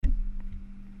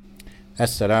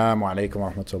Assalamu alaikum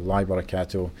wa rahmatullahi wa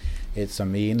barakatuh. It's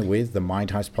Amin with the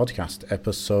Mind Heist podcast,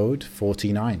 episode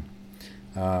 49.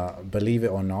 Believe it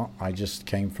or not, I just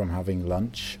came from having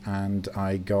lunch and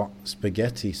I got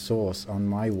spaghetti sauce on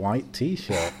my white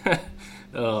t-shirt.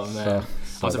 Oh man,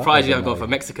 I'm surprised you haven't gone for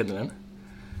Mexican then.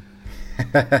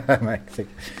 Mexican.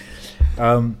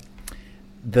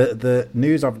 The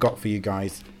news I've got for you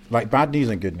guys, like bad news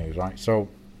and good news, right? So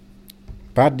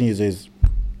bad news is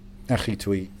Akhi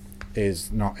Tweet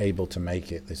is not able to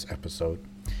make it this episode.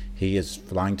 He is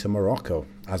flying to Morocco,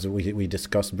 as we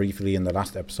discussed briefly in the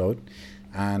last episode,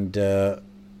 and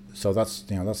so that's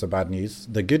the bad news.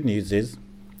 The good news is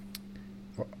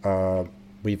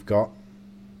we've got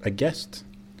a guest,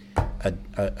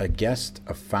 a guest,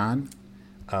 a fan,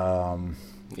 a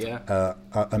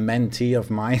mentee of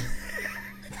mine.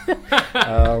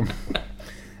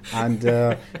 And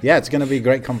it's going to be a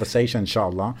great conversation,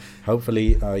 inshallah.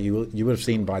 Hopefully, you would have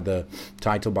seen by the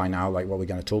title by now, like what we're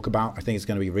going to talk about. I think it's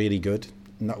going to be really good.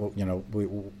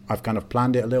 I've kind of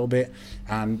planned it a little bit,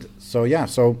 and so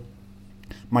So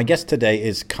my guest today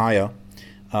is Kaya.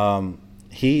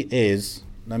 He is.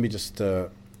 Let me just.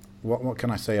 What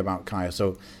can I say about Kaya?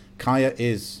 So Kaya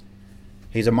he's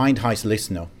a Mind Heist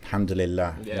listener.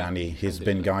 Alhamdulillah. He's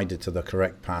been guided to the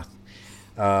correct path.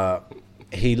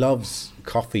 He loves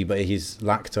coffee, but he's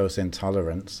lactose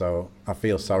intolerant, so I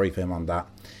feel sorry for him on that.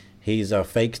 He's a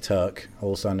fake Turk,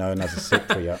 also known as a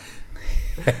Cypriot.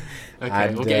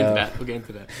 Okay, we'll get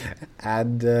into that.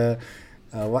 And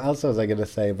what else was I going to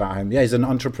say about him? Yeah, he's an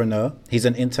entrepreneur. He's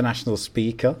an international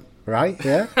speaker, right?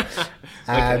 Yeah.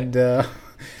 And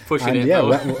pushing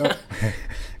it.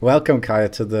 Welcome, Kaya,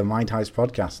 to the Mind Heist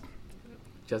podcast.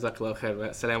 Jazakallah khair.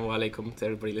 Assalamu alaikum to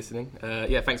everybody listening.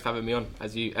 Thanks for having me on.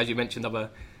 As you mentioned, I'm a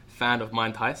fan of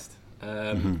Mind Heist.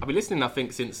 I've been listening, I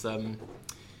think, since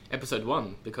episode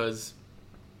 1, because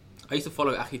I used to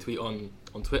follow Akhi Tweet on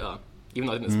Twitter, even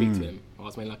though I didn't speak to him. I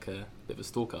was maybe like a bit of a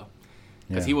stalker,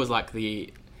 because he was like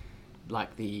the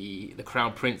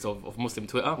crown prince of Muslim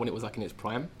Twitter when it was like in its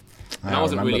prime. And I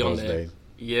wasn't really on there. Days.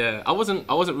 Yeah, I wasn't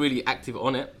really active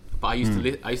on it, but I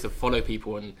used to follow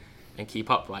people and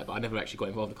keep up, right? But I never actually got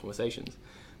involved in conversations.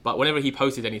 But whenever he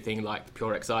posted anything like the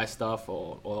Pure XI stuff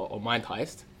or Mind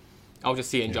Heist, I would just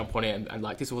see it and jump on it. And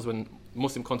like, this was when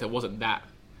Muslim content wasn't that,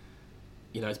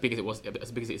 as big as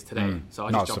it is today. So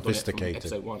I just jumped on it from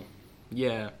episode 1.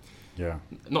 Yeah.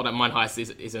 Not that Mind Heist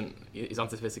is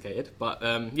unsophisticated, but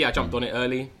I jumped on it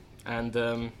early, and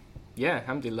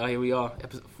alhamdulillah, here we are,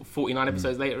 49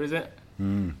 episodes later, is it?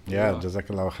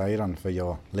 Jazakallah khairan for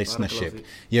your listenership.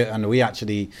 Yeah, and we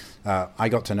actually, I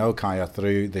got to know Kaya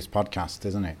through this podcast,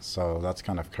 isn't it? So that's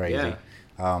kind of crazy.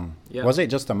 Was it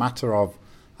just a matter of,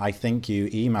 I think you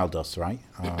emailed us, right?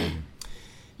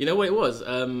 You know what it was?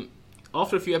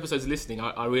 After a few episodes of listening,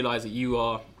 I realised that you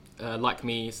are, like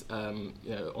me,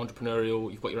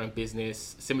 entrepreneurial. You've got your own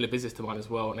business, similar business to mine as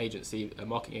well, an agency, a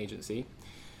marketing agency.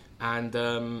 And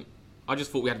I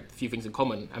just thought we had a few things in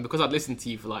common. And because I'd listened to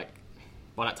you for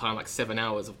by that time, 7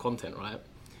 hours of content, right?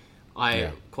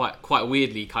 I quite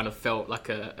weirdly kind of felt like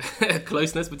a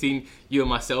closeness between you and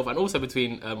myself, and also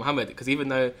between Muhammad, because even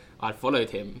though I'd followed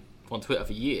him on Twitter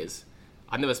for years,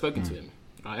 I'd never spoken to him,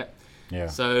 right? Yeah.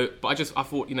 So, but I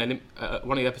thought,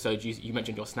 one of the episodes you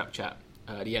mentioned your Snapchat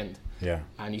at the end. Yeah.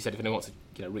 And you said if anyone wants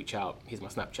to reach out, here's my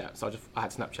Snapchat. So I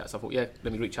had Snapchat, so I thought,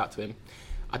 let me reach out to him.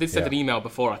 I did send an email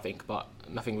before, I think, but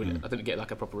nothing really. I didn't get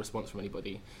a proper response from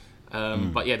anybody.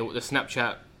 But the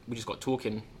Snapchat, we just got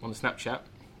talking on the Snapchat,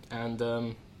 and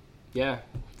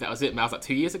that was it. That was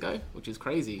 2 years ago, which is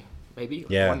crazy. Maybe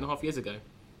 1.5 years ago.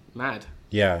 Mad.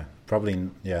 Yeah, probably.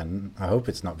 Yeah, I hope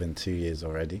it's not been 2 years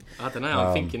already. I don't know.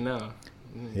 I'm thinking now.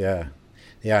 Yeah.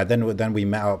 Then we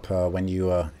met up when you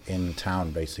were in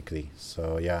town, basically.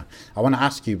 So I want to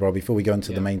ask you, bro, before we go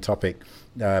into the main topic,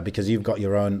 because you've got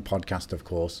your own podcast, of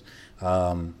course.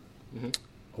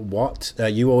 What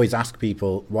you always ask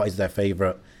people, what is their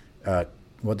favorite?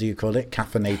 What do you call it?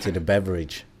 Caffeinated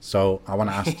beverage. So I want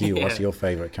to ask you, what's your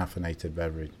favorite caffeinated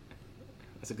beverage?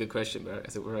 That's a good question, bro.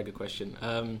 That's a very good question.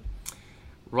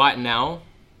 Right now,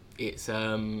 it's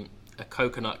a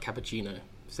coconut cappuccino,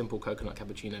 simple coconut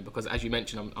cappuccino, because as you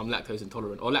mentioned, I'm lactose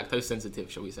intolerant, or lactose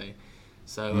sensitive, shall we say.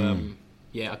 So,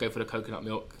 I go for the coconut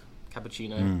milk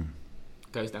cappuccino.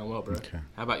 Goes down well, bro. Okay.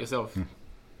 How about yourself?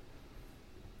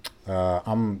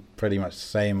 I'm pretty much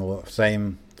same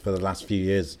for the last few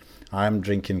years. I'm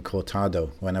drinking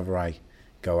cortado whenever I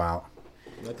go out.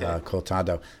 Okay.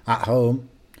 Cortado at home.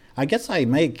 I guess I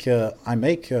make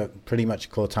pretty much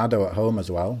cortado at home as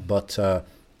well, but a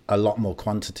lot more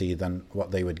quantity than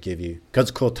what they would give you, because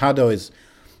cortado is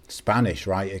Spanish,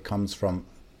 right? It comes from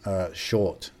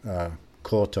short.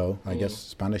 Corto, I guess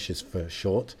Spanish is for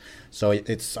short. So I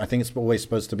think it's always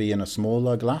supposed to be in a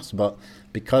smaller glass, but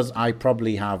because I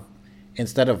probably have,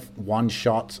 instead of one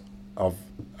shot of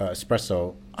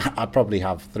espresso, I probably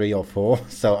have 3 or 4.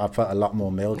 So I put a lot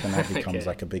more milk, and that becomes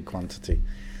like a big quantity.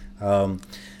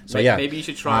 Maybe you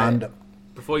should try.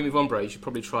 Before you move on, bro, you should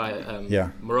probably try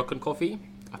Moroccan coffee.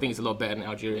 I think it's a lot better than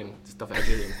Algerian stuff.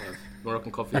 Algerians have.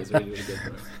 Moroccan coffee is really, really good,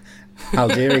 bro.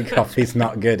 Algerian coffee's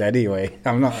not good anyway.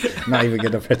 I'm not even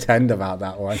going to pretend about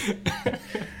that one.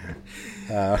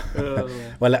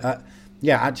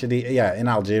 In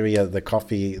Algeria, the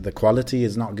coffee, the quality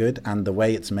is not good, and the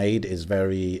way it's made is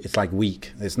it's like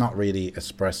weak. It's not really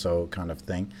espresso kind of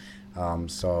thing. I'm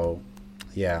sure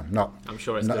it's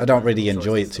good. I don't really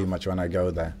enjoy it too much when I go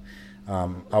there.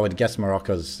 I would guess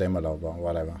Morocco's similar, but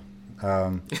whatever.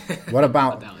 What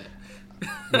about...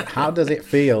 How does it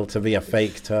feel to be a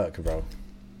fake Turk, bro?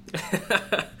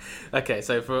 Okay,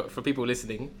 so for people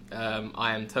listening,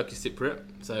 I am Turkish Cypriot.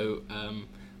 So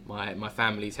my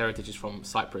family's heritage is from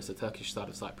Cyprus, the Turkish side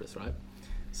of Cyprus, right?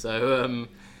 So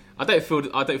I don't feel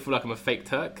like I'm a fake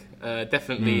Turk.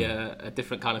 Definitely a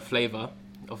different kind of flavour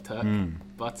of Turk.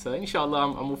 But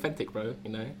inshallah, I'm authentic, bro. You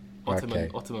know,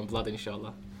 Ottoman blood,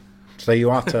 inshallah. So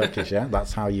you are Turkish, yeah?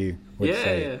 That's how you would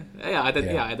say. I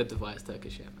identify as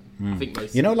Turkish, yeah. I think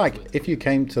most. You know, like if you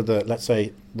came to the, let's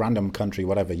say, random country,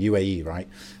 whatever, UAE, right?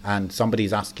 And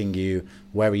somebody's asking you,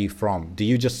 where are you from? Do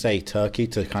you just say Turkey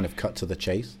to kind of cut to the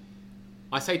chase?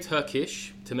 I say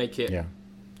Turkish to make it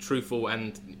truthful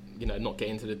and, you know, not get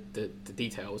into the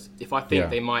details. If I think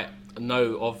they might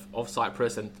know of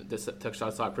Cyprus and the Turkish side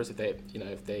of Cyprus, if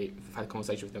they've had a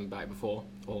conversation with them about it before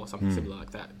or something similar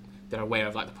like that, they're aware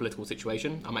of like the political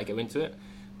situation, I might go into it.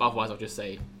 But otherwise, I'll just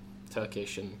say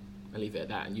Turkish and leave it at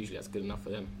that, and usually that's good enough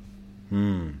for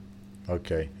them.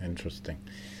 Okay, interesting.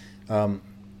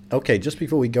 Okay, just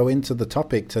before we go into the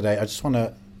topic today, I just want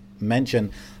to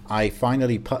mention I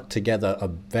finally put together a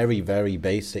very, very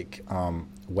basic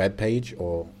web page,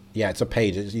 it's a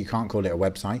page. You can't call it a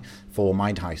website for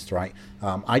Mind Heist, right?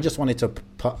 I just wanted to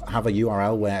have a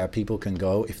URL where people can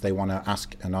go if they want to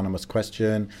ask anonymous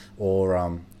question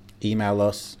or email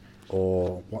us.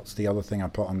 Or what's the other thing I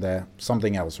put on there?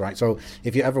 Something else, right? So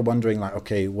if you're ever wondering, like,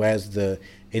 okay, where's the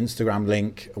Instagram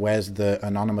link? Where's the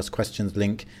anonymous questions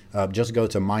link? Just go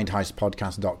to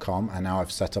mindheistpodcast.com, and now I've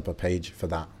set up a page for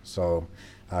that. So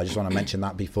I just want to mention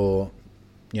that before,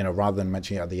 rather than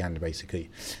mentioning it at the end, basically.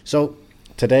 So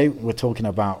today we're talking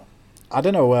about, I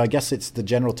don't know, I guess it's the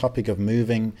general topic of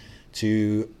moving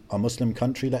to a Muslim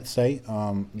country, let's say.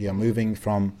 Moving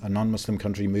from a non-Muslim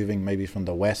country, moving maybe from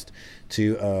the West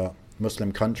to a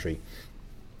Muslim country.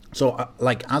 So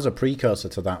as a precursor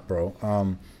to that,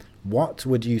 bro, what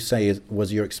would you say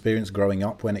was your experience growing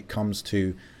up when it comes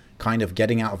to kind of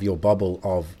getting out of your bubble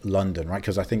of London, right?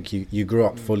 Because I think you grew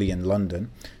up fully in London.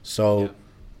 So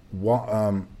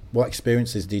what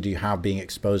experiences did you have being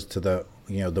exposed to the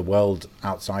world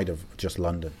outside of just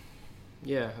London?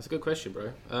 Yeah, that's a good question,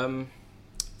 bro.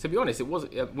 To be honest, it was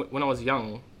when I was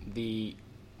young, me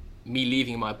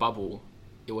leaving my bubble,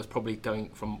 it was probably going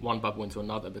from one bubble into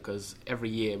another, because every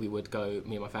year me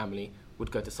and my family would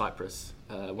go to Cyprus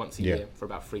once a year for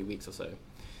about 3 weeks or so.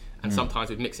 And sometimes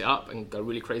we'd mix it up and go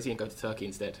really crazy and go to Turkey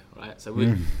instead, right? So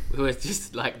we were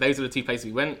just like, those were the 2 places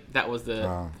we went. That was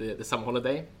the summer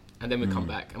holiday. And then we'd come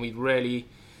back. And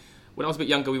when I was a bit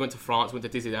younger, we went to France, went to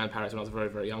Disneyland, Paris when I was very,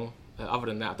 very young. Other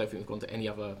than that, I don't think we've gone to any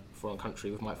other foreign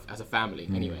country as a family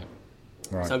anyway.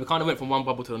 Right. So we kind of went from one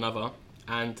bubble to another.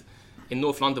 And in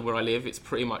North London, where I live, it's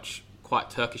pretty much quite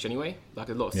Turkish anyway. Like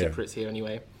a lot of Cypriots here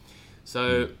anyway.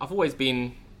 So I've always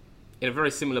been in a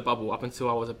very similar bubble up until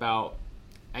I was about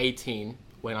 18,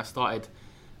 when I started,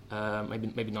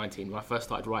 maybe 19, when I first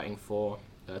started writing for,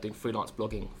 doing freelance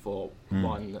blogging for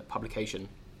one publication.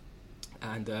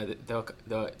 And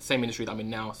the same industry that I'm in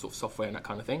now, sort of software and that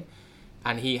kind of thing.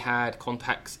 And he had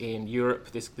contacts in Europe,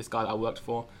 this guy that I worked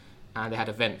for, and they had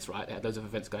events, right? They had loads of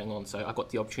events going on. So I got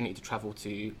the opportunity to travel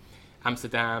to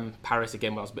Amsterdam, Paris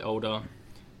again when I was a bit older,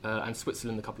 and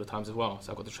Switzerland a couple of times as well.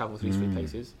 So I got to travel to these 3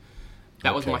 places.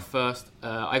 That was my first.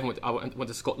 I went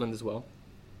to Scotland as well.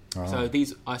 Oh. So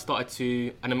I started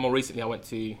to, and then more recently I went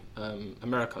to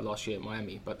America last year,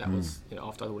 Miami, but that was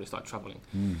after I already started traveling.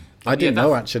 I didn't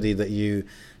know actually that you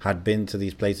had been to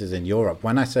these places in Europe.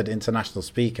 When I said international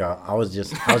speaker, I was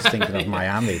thinking of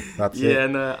Miami. That's it. Yeah,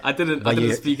 no, I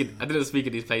didn't speak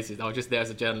in these places. I was just there as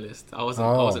a journalist. I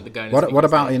wasn't going. What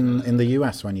about in the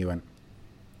US when you went?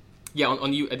 Yeah, at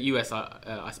the US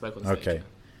I spoke on stage. Okay.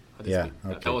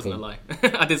 That wasn't a lie.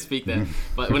 I did speak there.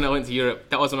 But when I went to Europe,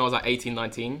 that was when I was like 18,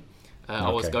 19. I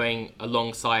was going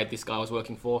alongside this guy I was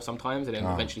working for sometimes, and then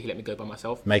eventually he let me go by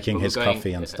myself. Making his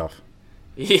coffee and stuff.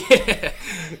 Yeah,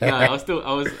 no, I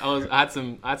had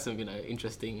some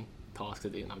interesting tasks to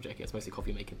do, and I'm joking. It's mostly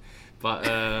coffee making, but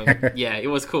yeah, it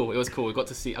was cool. I got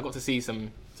to see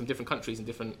some different countries and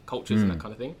different cultures and that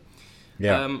kind of thing.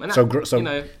 Yeah. And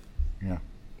that, yeah.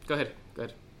 Go ahead.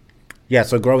 Yeah.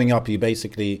 So growing up, you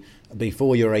basically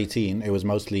before you're 18, it was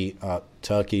mostly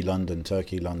Turkey, London.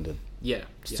 Yeah.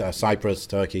 Cyprus,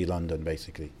 Turkey, London,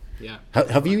 basically. Yeah.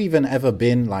 Have you even ever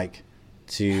been like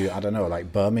to, I don't know,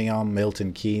 like Birmingham,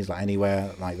 Milton Keynes, like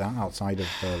anywhere like that outside of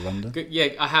London? Yeah,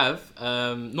 I have.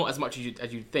 Not as much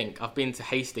as you'd think. I've been to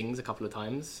Hastings a couple of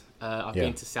times. I've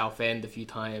been to Southend a few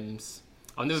times.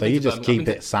 I've never been to Birmingham. Keep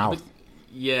it south.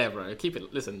 Yeah, bro. Keep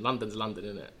it. Listen, London's London,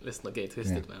 isn't it? Let's not get it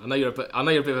twisted, man. I know you're a bit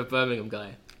of a Birmingham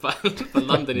guy, but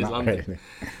London is London. Really.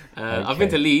 Okay. I've been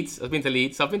to Leeds. So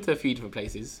I've been to a few different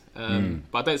places,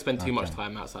 but I don't spend too much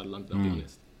time outside of London. I'll be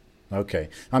honest. Okay,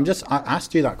 I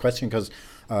asked you that question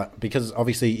because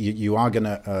obviously you are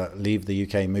gonna leave the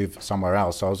UK, move somewhere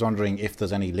else. So I was wondering if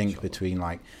there's any link between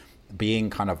like being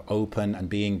kind of open and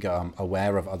being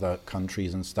aware of other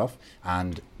countries and stuff,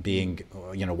 and being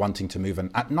wanting to move, and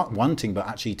not wanting but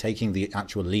actually taking the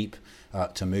actual leap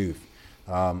to move.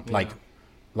 Like,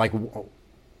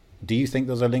 do you think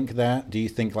there's a link there? Do you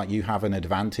think like you have an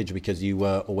advantage because you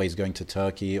were always going to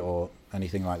Turkey or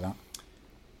anything like that?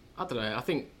 I don't know. I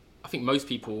think most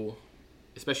people,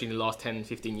 especially in the last 10,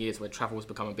 15 years where travel has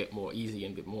become a bit more easy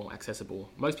and a bit more accessible,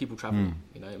 most people travel.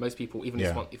 Most people, even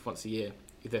if once a year,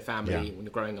 with their family, when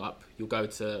you're growing up, you'll go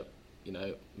to,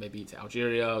 maybe to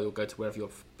Algeria, or you'll go to wherever your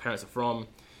parents are from,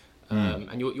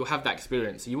 and you'll have that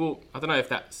experience. So I don't know if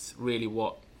that's really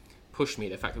what pushed me,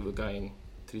 the fact that we're going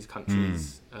to these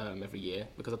countries every year,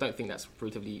 because I don't think that's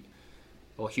relatively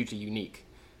or hugely unique.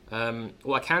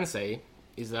 What I can say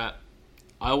is that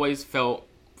I always felt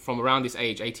from around this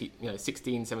age,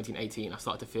 16, 17, 18, I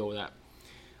started to feel that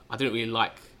I didn't really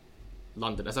like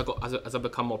London. As I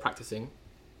become more practicing,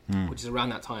 which is around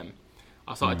that time,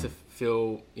 I started to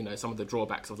feel, some of the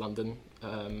drawbacks of London.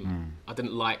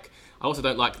 I also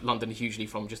don't like London hugely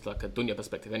from just like a dunya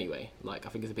perspective anyway. Like, I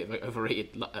think it's a bit of an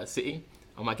overrated city.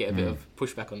 I might get a bit of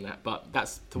pushback on that, but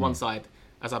that's to one side.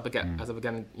 As I began,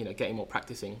 getting more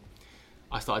practicing,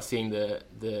 I started seeing the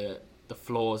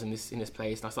flaws in this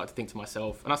place, and I started to think to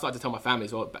myself, and I started to tell my family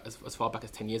as well, as far back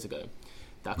as 10 years ago,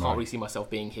 that I can't really see myself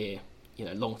being here,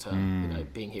 long term,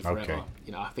 being here forever.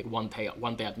 Okay. I think one day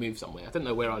I'd move somewhere. I didn't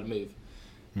know where I'd move,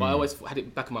 but I always had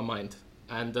it back in my mind.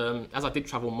 And as I did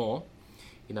travel more,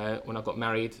 when I got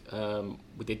married,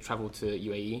 we did travel to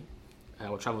UAE.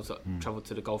 We traveled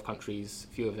to the Gulf countries,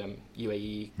 a few of them,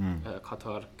 UAE,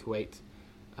 Qatar, Kuwait.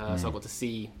 So I got to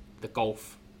see the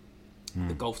Gulf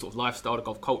sort of lifestyle, the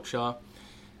Gulf culture,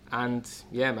 and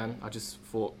yeah, man, I just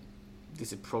thought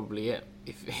this is probably it.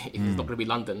 If it's not going to be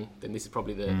London, then this is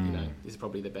probably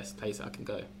the best place I can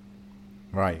go.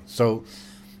 Right. So,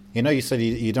 you said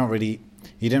you didn't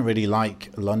really like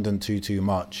London too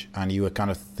much, and you were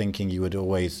kind of thinking you would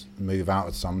always move out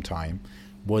at some time.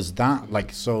 Was that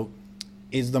like so?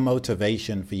 Is the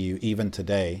motivation for you even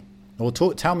today? Or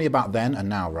tell me about then and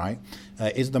now, right?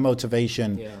 Is the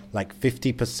motivation like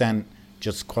 50%?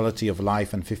 Just quality of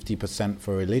life and 50%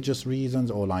 for religious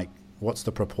reasons, or like what's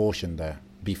the proportion there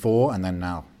before and then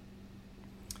now?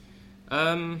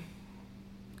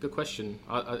 Good question.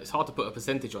 It's hard to put a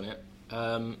percentage on it.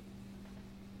 I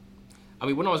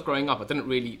mean, when I was growing up, I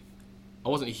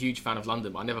wasn't a huge fan of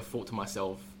London, but I never thought to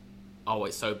myself, oh,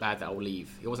 it's so bad that I'll leave.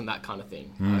 It wasn't that kind of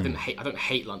thing. I don't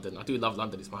hate London. I do love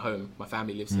London. It's my home. My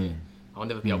family lives here. I'll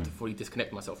never be able to fully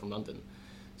disconnect myself from London.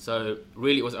 So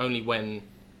really, it was only when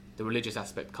the religious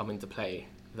aspect come into play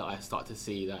that I start to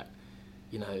see that,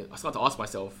 I start to ask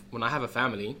myself, when I have a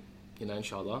family,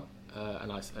 inshallah,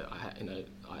 and I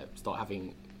start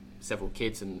having several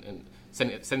kids and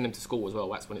sending them to school as well,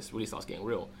 that's when it really starts getting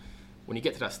real. When you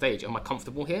get to that stage, am I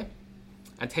comfortable here?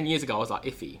 And 10 years ago, I was like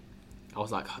iffy. I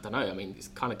was like, I don't know. I mean, it's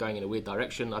kind of going in a weird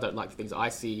direction. I don't like the things that I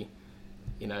see,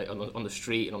 on the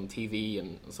street and on TV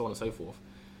and so on and so forth.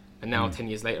 And now 10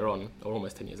 years later on, or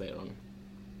almost 10 years later on,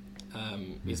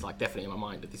 it's like definitely in my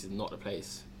mind that this is not a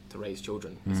place to raise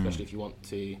children, especially if you want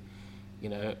to,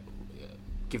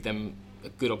 give them a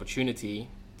good opportunity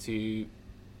to,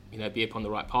 be upon the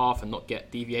right path and not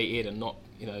get deviated and not,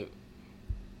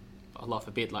 Allah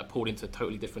forbid, like pulled into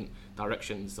totally different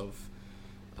directions of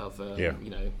you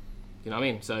know what I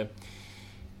mean? So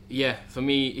yeah, for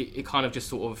me, it kind of just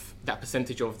sort of, that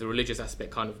percentage of the religious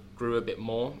aspect kind of grew a bit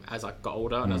more as I got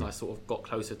older and as I sort of got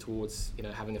closer towards,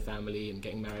 having a family and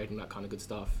getting married and that kind of good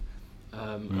stuff.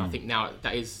 And I think now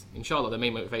that is, inshallah, the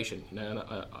main motivation. You know, and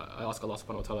I ask Allah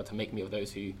subhanahu wa ta'ala to make me of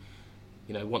those who,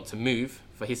 you know, want to move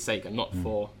for His sake and not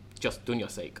for just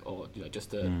dunya's sake, or, you know,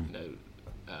 just the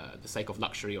sake of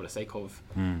luxury or the sake of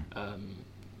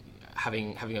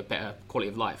having a better quality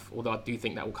of life. Although I do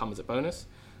think that will come as a bonus,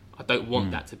 I don't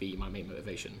want that to be my main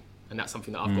motivation, and that's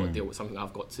something that I've got to deal with, something that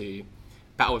I've got to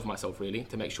battle with myself, really,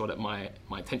 to make sure that my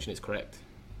intention is correct.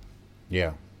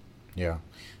 Yeah,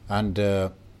 and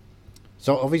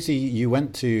so obviously you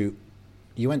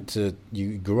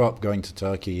grew up going to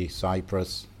Turkey,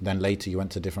 Cyprus, then later you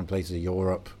went to different places,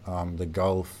 Europe, the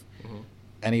Gulf.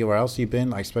 Anywhere else you've been,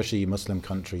 like especially Muslim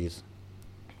countries?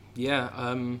 Yeah,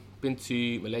 been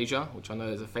to Malaysia, which I know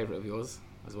is a favourite of yours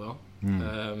as well.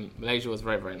 Malaysia was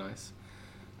very, very nice.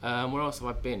 Where else have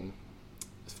I been?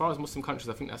 As far as Muslim countries,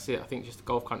 I think that's it. I think just the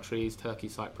Gulf countries, Turkey,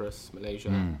 Cyprus,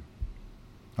 Malaysia.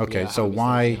 Okay, so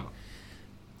why,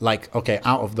 like, okay,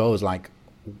 out of those, like,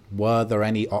 were there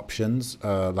any options,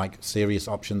 like serious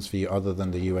options for you other than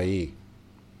the UAE?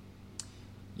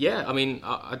 Yeah, I mean,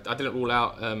 I didn't rule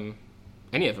out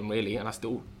any of them really, and I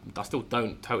still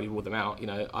don't totally rule them out. You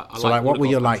know, I so like what were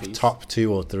your like top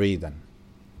 2 or 3 then?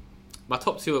 My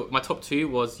top two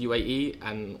was UAE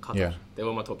and Qatar. Yeah. They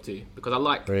were my top 2 because I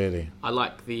like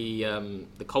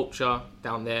the culture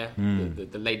down there,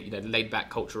 the laid back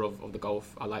culture of the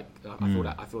Gulf. I feel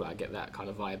that I get that kind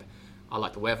of vibe. I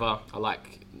like the weather. I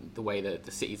like the way that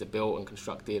the cities are built and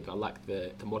constructed. I like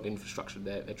the modern infrastructure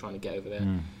they're trying to get over there.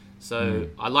 So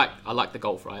I like the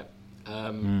Gulf, right?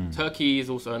 Turkey is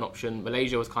also an option.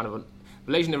 Malaysia was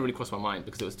Malaysia never really crossed my mind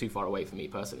because it was too far away for me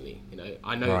personally. You know,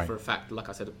 I know for a fact, like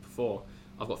I said before,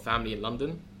 I've got family in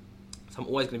London, so I'm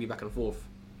always going to be back and forth.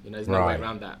 You know, there's no way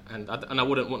around that, and I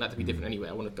wouldn't want that to be different anyway.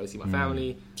 I want to go see my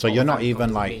family. So you're not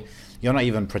even you're not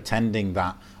even pretending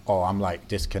that, oh, I'm like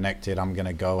disconnected, I'm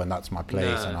gonna go and that's my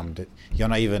place, and you're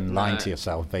not even lying to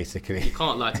yourself, basically. You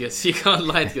can't lie to yourself. You can't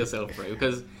lie to yourself, bro,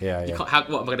 because you can't.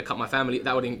 What am I gonna cut my family?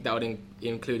 That would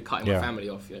include cutting my family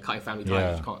off. You know, cutting family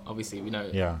ties. You can't. Obviously, we know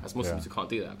as Muslims you can't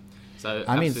do that. So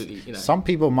I mean, you know, some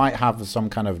people might have some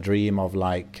kind of dream of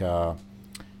like.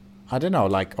 I don't know,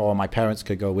 like, oh, my parents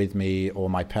could go with me, or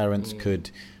my parents could,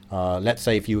 let's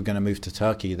say if you were going to move to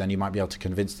Turkey, then you might be able to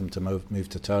convince them to move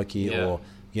to Turkey, or,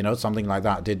 you know, something like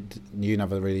that. Did you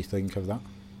never really think of that?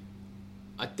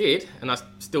 I did, and I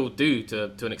still do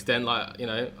to an extent. Like, you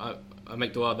know, I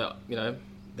make dua that, you know,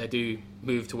 they do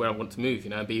move to where I want to move, you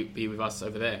know, and be with us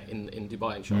over there in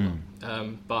Dubai, inshallah.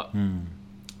 But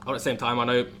at the same time, I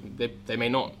know they may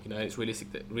not, you know, it's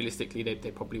realistically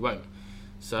they probably won't.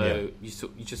 So you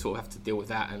just sort of have to deal with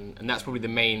that, and that's probably the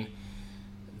main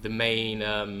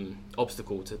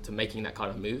obstacle to making that kind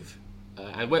of move.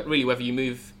 And really, whether you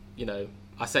move, you know,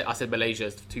 I said Malaysia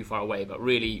is too far away, but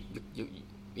really,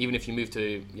 even if you move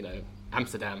to, you know,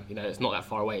 Amsterdam, you know, it's not that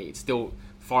far away. It's still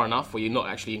far enough where you're not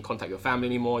actually in contact with your family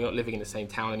anymore. You're not living in the same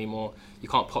town anymore. You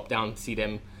can't pop down to see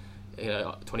them. You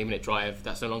know, 20-minute drive.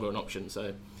 That's no longer an option.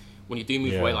 So when you do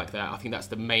move away like that, I think that's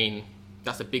the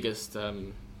biggest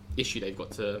issue they've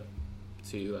got to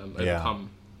overcome.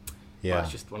 But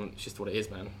it's just what it is,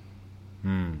 man.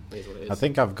 It is what it is. I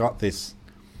think I've got this.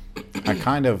 I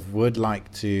kind of would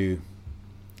like to.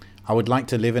 I would like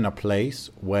to live in a place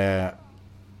where,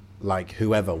 like,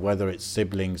 whoever, whether it's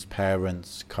siblings,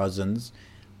 parents, cousins,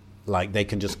 like, they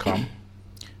can just come.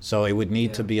 So it would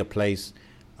need to be a place.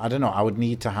 I don't know. I would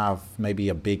need to have maybe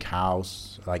a big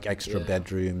house, like extra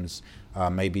bedrooms.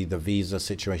 Maybe the visa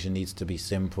situation needs to be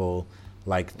simple.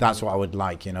 Like, that's what I would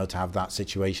like, you know, to have that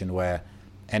situation where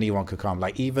anyone could come.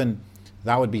 Like, even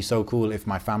that would be so cool if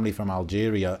my family from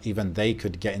Algeria, even they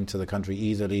could get into the country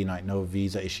easily, like no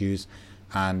visa issues.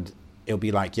 And it'll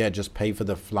be like, just pay for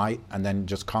the flight and then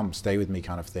just come, stay with me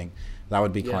kind of thing. That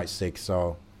would be quite sick.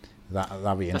 So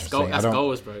that'd be interesting. That's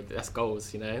goals, bro. That's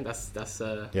goals, you know. That's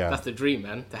the dream,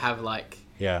 man. To have like,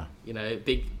 you know,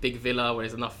 big villa where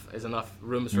there's enough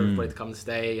rooms for everybody to come and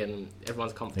stay and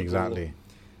everyone's comfortable. Exactly.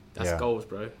 That's goals,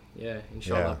 bro. Yeah,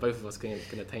 inshallah, both of us can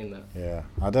attain that. Yeah,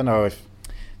 I don't know if...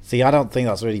 See, I don't think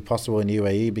that's really possible in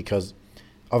UAE because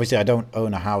obviously I don't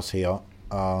own a house here.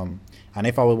 And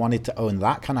if I wanted to own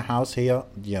that kind of house here,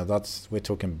 you know, we're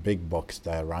talking big bucks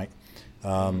there, right?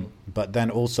 But then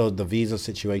also the visa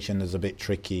situation is a bit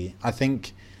tricky. I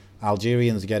think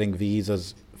Algerians getting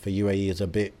visas for UAE is a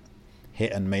bit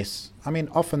hit and miss. I mean,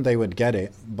 often they would get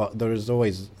it, but there is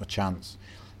always a chance.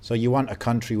 So you want a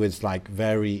country with like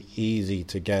very easy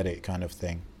to get it kind of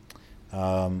thing.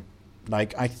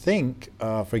 Like I think,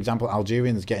 for example,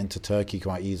 Algerians get into Turkey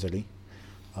quite easily.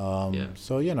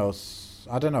 So, you know,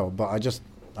 I don't know, but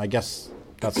I guess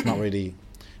that's not really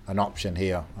an option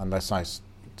here unless I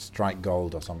strike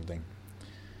gold or something.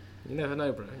 You never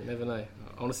know, bro. You never know.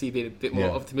 I want to see you be a bit more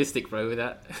optimistic, bro, with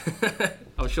that.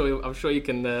 I'm sure you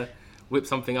can whip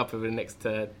something up over the next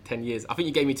 10 years. I think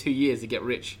you gave me 2 years to get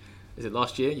rich. Is it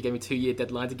last year? You gave me 2-year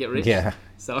deadline to get rich. Yeah.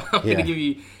 So I'm gonna give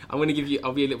you. I'll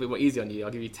be a little bit more easy on you.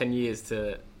 I'll give you 10 years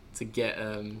to get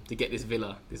this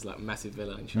villa, this like massive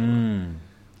villa. Inshallah.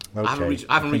 Okay. I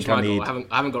haven't reached my goal.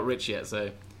 I haven't got rich yet, so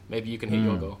maybe you can hit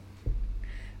your goal.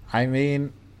 I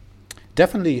mean,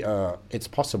 definitely, it's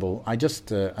possible. I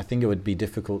think it would be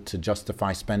difficult to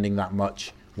justify spending that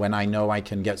much when I know I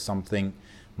can get something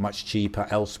much cheaper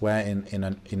elsewhere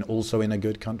in also in a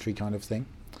good country kind of thing.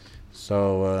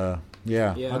 So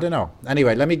yeah, I don't know.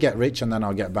 Anyway, let me get rich and then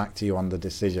I'll get back to you on the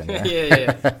decision.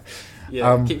 Yeah.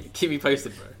 Keep me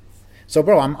posted, bro. So,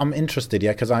 bro, I'm interested,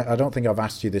 because I don't think I've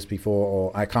asked you this before,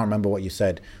 or I can't remember what you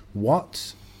said.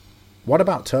 What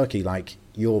about Turkey? Like,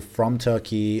 you're from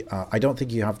Turkey. I don't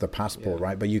think you have the passport,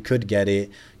 right? But you could get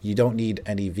it. You don't need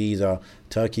any visa.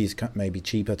 Turkey's maybe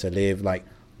cheaper to live. Like,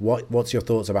 what's your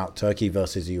thoughts about Turkey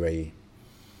versus UAE?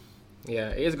 Yeah,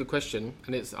 it is a good question,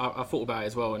 and I thought about it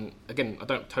as well. And again, I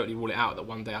don't totally rule it out that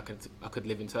one day I could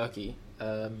live in Turkey.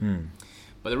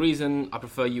 But the reason I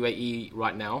prefer UAE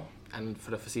right now and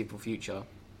for the foreseeable future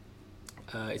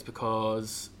is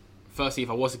because, firstly, if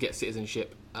I was to get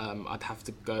citizenship, I'd have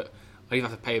to go. I either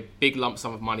have to pay a big lump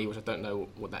sum of money, which I don't know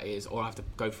what that is, or I have to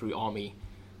go through army,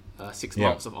 6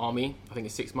 months of army. I think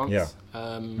it's 6 months,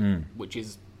 which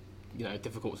is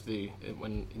difficult to do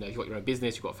when you've got your own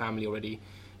business, you've got a family already.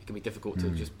 It can be difficult to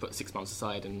just put 6 months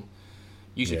aside, and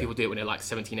usually people do it when they're like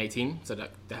 17, 18, so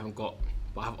that they haven't got.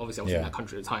 But obviously I was in that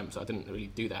country at the time, so I didn't really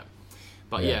do that.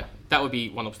 But that would be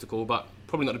one obstacle, but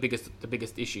probably not the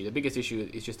biggest issue. The biggest issue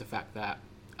is just the fact that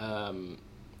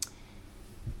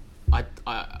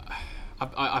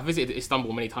I visited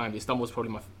Istanbul many times. Istanbul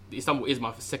is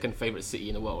my second favorite city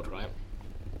in the world, right?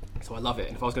 So I love it.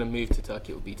 And if I was going to move to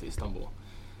Turkey, it would be to Istanbul.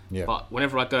 Yeah. But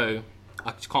whenever I go,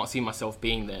 I just can't see myself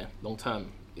being there long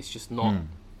term. It's just not.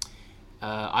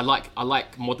 I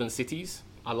like modern cities.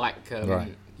 I like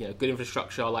good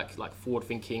infrastructure. I like forward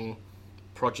thinking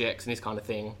projects and this kind of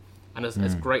thing. And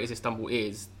as great as Istanbul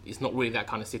is, it's not really that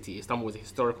kind of city. Istanbul is a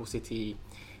historical city.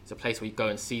 It's a place where you go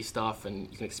and see stuff, and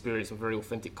you can experience some very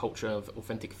authentic culture, of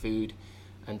authentic food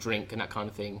and drink and that kind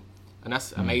of thing. And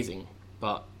that's amazing.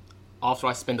 But after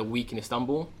I spend a week in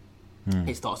Istanbul,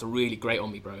 it starts to really grate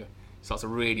on me, bro. It starts to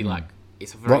really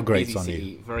it's a very busy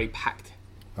city, very packed.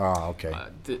 Ah, okay.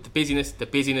 The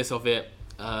busyness of it,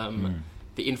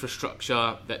 the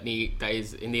infrastructure that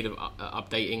is in need of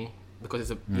updating,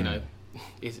 because it's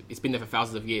it's been there for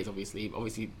thousands of years.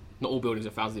 Obviously, not all buildings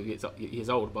are thousands of years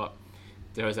old, but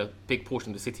there is a big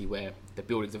portion of the city where the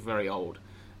buildings are very old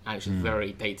and it's just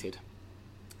very dated,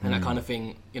 and that kind of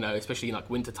thing. Especially in like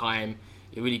winter time,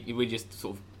 it really just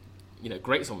sort of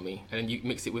grates on me. And then you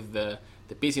mix it with the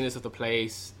busyness of the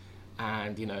place,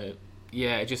 and I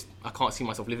can't see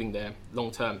myself living there long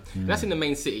term. That's in the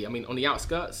main city. I mean, on the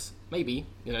outskirts, maybe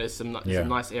there's some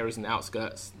nice areas in the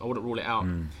outskirts. I wouldn't rule it out,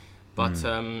 but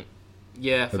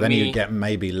but then you get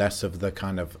maybe less of the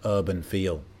kind of urban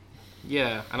feel.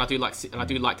 Yeah, and I do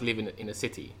like living in a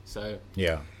city. So I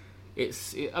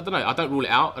don't know. I don't rule it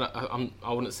out, and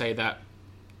I wouldn't say that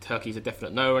Turkey's a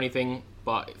definite no or anything.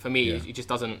 But for me, it just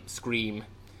doesn't scream.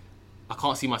 I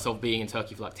can't see myself being in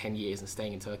Turkey for like 10 years and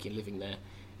staying in Turkey and living there.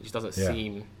 It just doesn't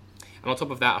seem. And on top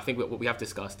of that, I think what we have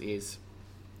discussed is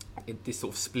this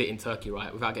sort of split in Turkey,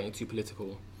 right? Without getting too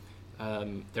political,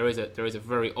 there is a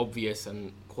very obvious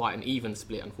and quite an even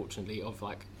split, unfortunately, of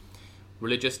like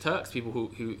religious Turks, people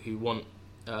who want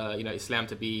Islam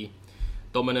to be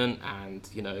dominant and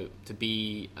to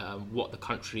be what the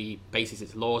country bases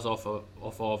its laws off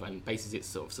of and bases its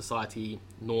sort of society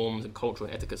norms and culture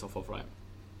and etiquettes off of, right?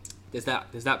 There's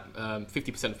that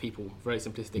 50% of people, very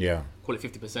simplistic, call it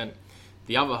 50%.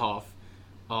 The other half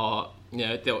are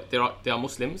they are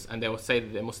Muslims, and they will say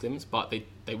that they're Muslims, but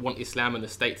they want Islam and the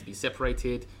state to be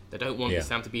separated. They don't want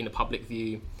Islam to be in the public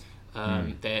view.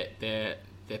 They're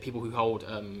people who hold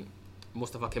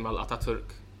Mustafa Kemal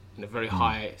Atatürk in a very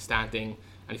high standing.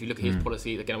 And if you look at his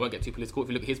policies, again, I won't get too political. If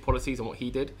you look at his policies and what he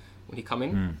did when he come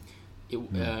in,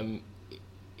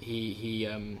 he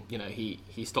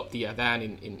stopped the adhan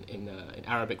in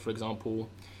Arabic, for example.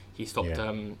 He stopped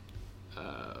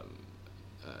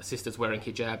sisters wearing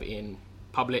hijab in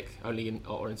public, only in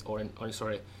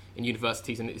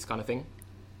universities and this kind of thing.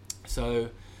 So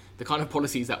the kind of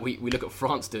policies that we look at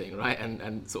France doing, right,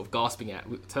 and sort of gasping at,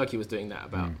 Turkey was doing that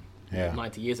about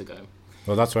 90 years ago.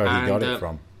 Well, that's where he got it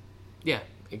from. Yeah,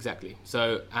 exactly.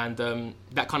 So, and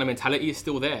that kind of mentality is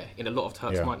still there in a lot of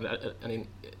Turks' mind.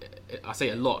 I say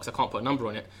a lot because I can't put a number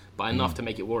on it, but enough to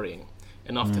make it worrying.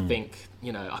 enough to think,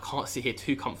 you know, I can't sit here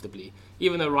too comfortably.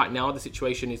 Even though right now the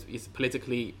situation is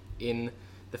politically in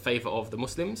the favour of the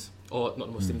Muslims, or not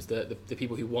the Muslims, the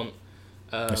people who want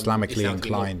Islamically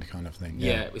inclined kind of thing.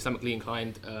 Yeah, Islamically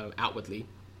inclined outwardly.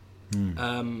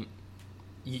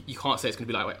 You can't say it's going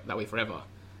to be like that way forever.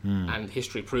 And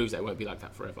history proves that it won't be like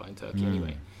that forever in Turkey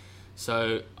anyway.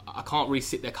 So I can't really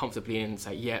sit there comfortably and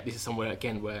say, yeah, this is somewhere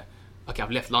again where, okay,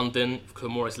 I've left London for a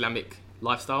more Islamic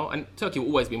lifestyle. And Turkey will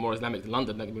always be more Islamic than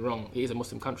London, don't get me wrong. It is a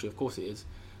Muslim country, of course it is.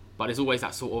 But there's always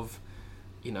that sort of,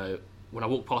 you know, when I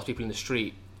walk past people in the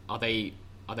street, are they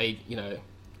you know,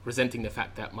 resenting the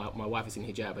fact that my wife is in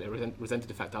hijab, are they resenting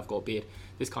the fact that I've got a beard,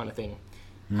 this kind of thing.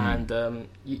 And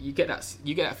you get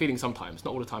that feeling sometimes,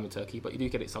 not all the time in Turkey, but you do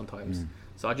get it sometimes.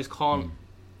 So I just can't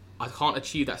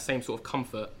achieve that same sort of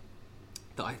comfort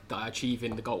that I achieve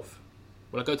in the Gulf.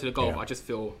 When I go to the Gulf, I just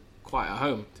feel quite at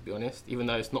home, to be honest, even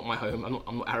though it's not my home.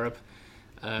 I'm not Arab.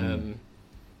 I've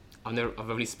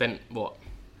only spent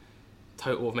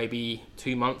total of maybe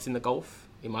 2 months in the Gulf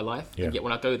in my life, and yet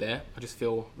when I go there, I just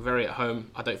feel very at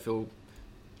home. I don't feel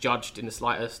judged in the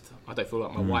slightest. I don't feel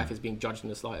like my wife is being judged in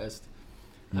the slightest.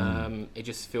 It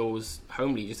just feels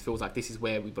homely. It just feels like this is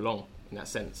where we belong in that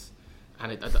sense,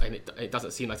 and it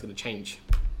doesn't seem like it's going to change.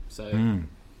 So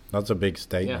that's a big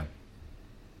statement.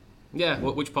 Yeah.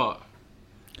 Which part?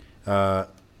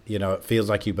 You know, it feels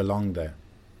like you belong there.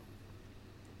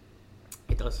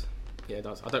 It does. Yeah, it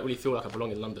does. I don't really feel like I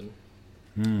belong in London.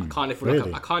 I kind of feel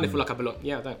really? like I kind of feel like I belong.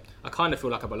 Yeah, I don't. I kind of feel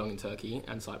like I belong in Turkey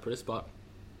and Cyprus, but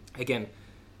again,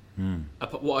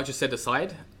 what I just said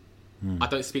aside, I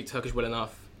don't speak Turkish well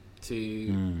enough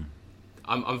to.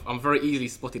 I'm very easily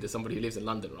spotted as somebody who lives in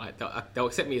London, right? They'll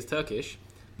accept me as Turkish,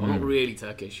 but I'm not really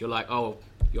Turkish. You're like, oh,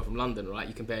 you're from London, right?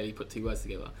 You can barely put two words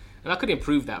together. And I could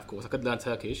improve that, of course. I could learn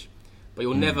Turkish, but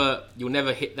you'll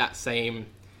never hit that same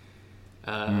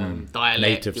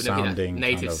dialect,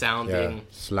 native sounding,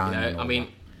 slang. You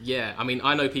know, I mean,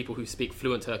 I know people who speak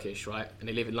fluent Turkish, right, and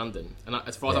they live in London. And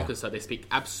as far as I'm concerned, they speak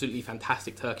absolutely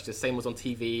fantastic Turkish. The same was on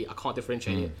TV. I can't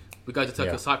differentiate it. We go to Turkey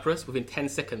or Cyprus. Within 10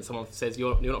 seconds, someone says,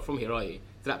 "You're not from here, are you?"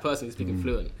 To that person who's speaking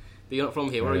fluent, "You're not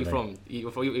from here. Where are you from?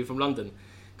 You're from London."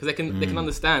 Because they can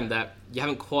understand that you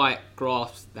haven't quite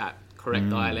grasped that correct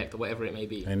dialect or whatever it may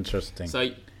be. Interesting.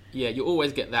 So yeah, you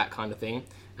always get that kind of thing.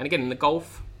 And again, in the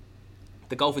Gulf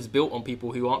is built on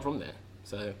people who aren't from there.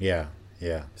 So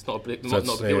it's not a big deal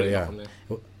from there.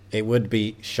 It would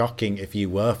be shocking if you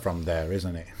were from there,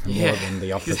 isn't it? More than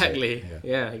the opposite. Exactly.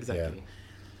 Yeah, exactly.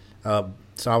 Yeah.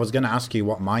 So I was going to ask you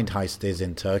what mind heist is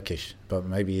in Turkish, but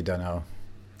maybe you don't know.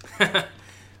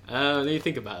 Let me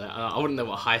think about that. I wouldn't know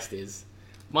what heist is.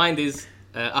 Mind is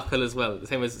akıl as well. The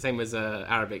same as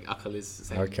Arabic. Akıl is the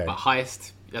same. Okay. But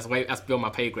heist, that's beyond my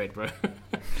pay grade, bro.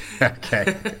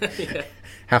 Okay.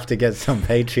 Have to get some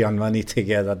Patreon money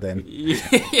together then.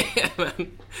 Yeah,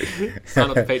 man. Sign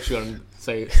up to Patreon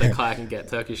so Kaya can get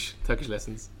Turkish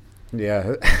lessons.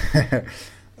 Yeah.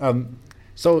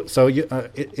 So you,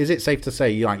 is it safe to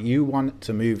say you want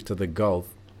to move to the Gulf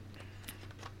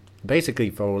basically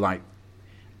for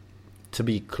to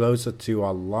be closer to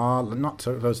Allah, not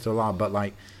so close to Allah, but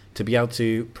to be able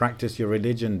to practice your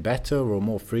religion better or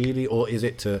more freely, or is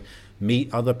it to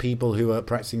meet other people who are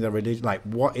practicing their religion?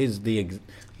 What is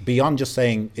beyond just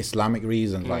saying Islamic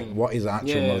reasons? What is the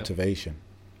actual motivation?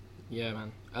 Yeah,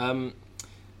 man.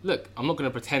 Look, I'm not going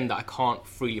to pretend that I can't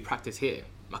freely practice here.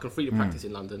 I can freely practice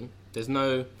in London. There's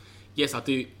no... Yes, I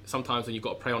do sometimes when you've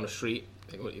got to pray on the street.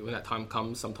 When that time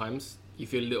comes, sometimes you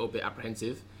feel a little bit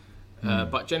apprehensive.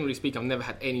 But generally speaking, I've never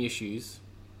had any issues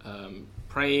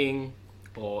praying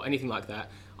or anything like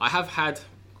that. I have had...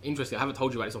 Interesting, I haven't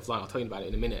told you about this offline. I'll tell you about it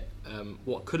in a minute.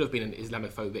 What could have been an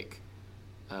Islamophobic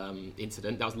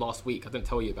incident. That was last week. I didn't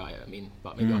tell you about it.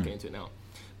 But maybe I'll get into it now.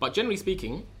 But generally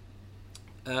speaking,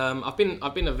 I've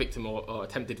been a victim or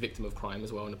attempted victim of crime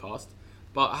as well in the past.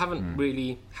 But I haven't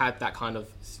really had that kind of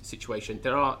situation.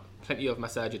 There are plenty of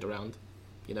masajid around.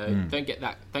 You know, don't get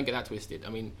that twisted. I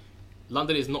mean,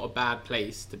 London is not a bad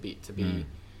place to be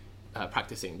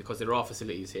practicing because there are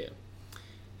facilities here.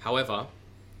 However,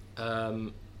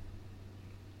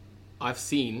 I've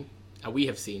seen, and we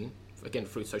have seen, again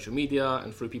through social media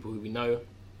and through people who we know,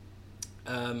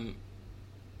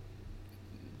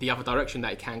 the other direction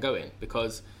that it can go in.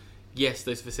 Because yes,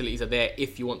 those facilities are there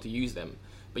if you want to use them,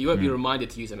 but you won't be reminded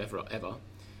to use them ever.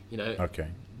 You know, okay.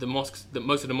 Most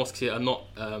of the mosques here are not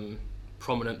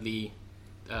prominently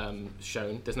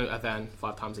shown. There's no adhan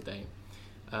 5 times a day.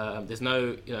 There's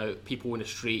no people in the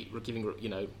street giving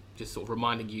just sort of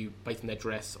reminding you based on their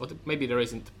dress, or maybe there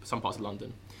isn't some parts of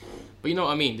London, but you know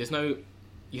what I mean.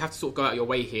 You have to sort of go out your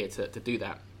way here to do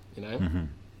that, you know.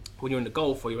 when you're in the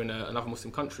Gulf or you're in another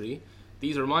Muslim country,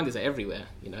 these reminders are everywhere.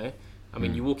 You know, I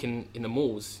mean, you walk in the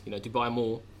malls, you know, Dubai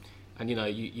Mall, and you know,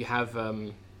 you have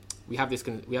we have this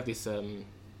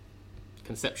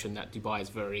conception that Dubai is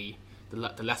very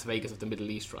the Las Vegas of the Middle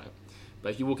East, right?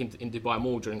 But if you walk in Dubai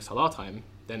Mall during Salah time,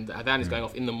 then the adhan is going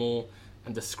off in the mall,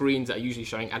 and the screens that are usually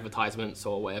showing advertisements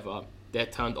or whatever, they're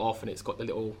turned off, and it's got the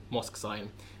little mosque sign.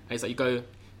 And it's like you go,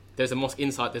 there's a mosque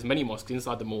inside, there's many mosques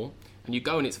inside the mall, and you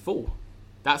go and it's full.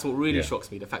 That's what really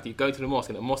shocks me, the fact that you go to the mosque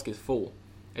and the mosque is full.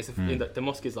 It's the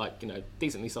mosque is like, you know,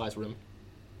 decently sized room,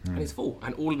 and it's full,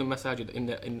 and all of the masajid in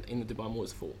the Dubai Mall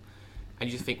is full. And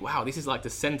you just think, wow, this is like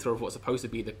the center of what's supposed to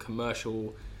be the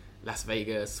commercial Las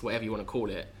Vegas, whatever you want to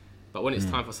call it. But when it's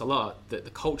time for Salah, the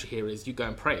culture here is you go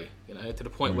and pray, you know, to the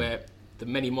point where the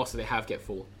many mosques they have get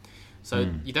full.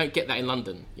 So you don't get that in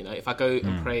London. You know, if I go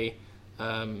and pray,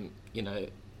 you know,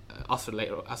 Asr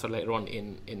later on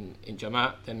in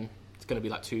Jamaat, then it's going to be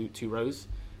like two rows,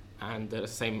 and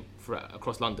it's the same for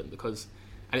across London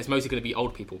and it's mostly going to be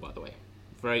old people, by the way.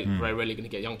 Very rarely going to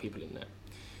get young people in there.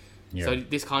 Yeah. So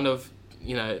this kind of,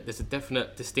 you know, there's a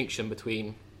definite distinction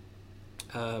between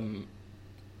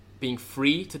being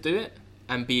free to do it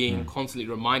and being constantly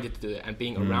reminded to do it and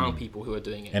being around people who are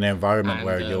doing it. An environment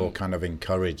where you're kind of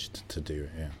encouraged to do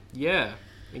it, Yeah,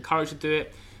 encouraged to do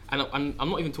it. And I'm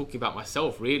not even talking about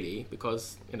myself, really,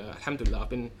 because, you know, alhamdulillah, I've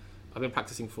been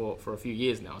practicing for a few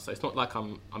years now, so it's not like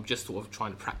I'm just sort of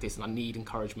trying to practice and I need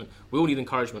encouragement. We all need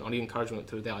encouragement. I need encouragement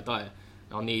to the day I die.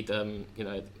 I'll need, you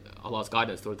know, Allah's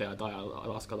guidance to the day I die.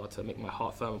 I'll ask Allah to make my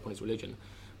heart firm upon His religion.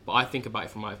 But I think about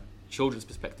it from my children's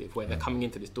perspective, where they're coming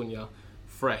into this dunya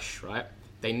fresh, right?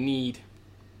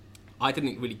 I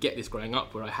didn't really get this growing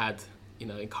up, where I had, you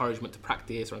know, encouragement to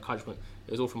practice or encouragement.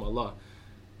 It was all from Allah.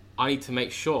 I need to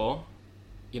make sure,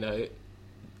 you know,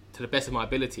 to the best of my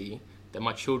ability, that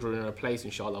my children are in a place,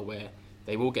 inshallah, where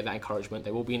they will get that encouragement.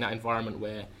 They will be in that environment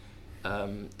where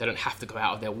they don't have to go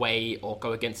out of their way or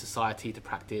go against society to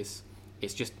practice.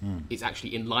 It's just, it's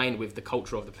actually in line with the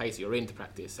culture of the place you're in to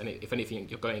practice. And if anything,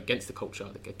 you're going against the culture,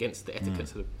 against the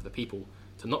etiquette of the people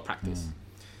to not practice.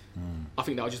 I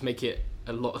think that would just make it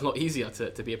a lot easier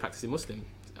to be a practicing Muslim.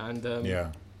 And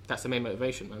that's the main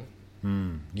motivation,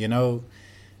 man. You know,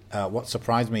 what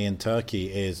surprised me in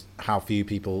Turkey is how few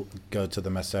people go to the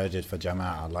masajid for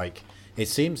Jama'ah. Like, it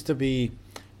seems to be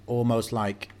almost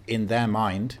like in their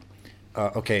mind,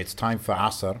 okay, it's time for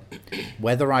Asr.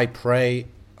 Whether I pray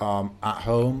at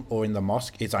home or in the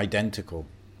mosque, it's identical.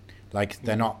 Like,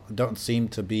 don't seem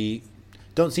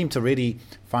to really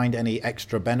find any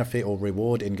extra benefit or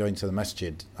reward in going to the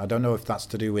masjid. I don't know if that's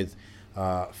to do with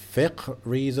fiqh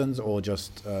reasons or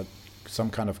just some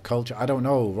kind of culture. I don't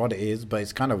know what it is, but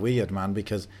it's kind of weird, man,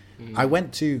 because I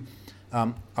went to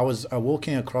I was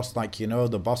walking across, like, you know,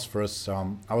 the Bosphorus.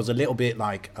 I was a little bit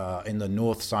like in the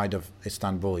north side of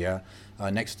Istanbul,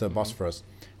 next to the Bosphorus,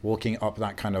 walking up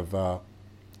that kind of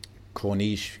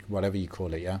Corniche, whatever you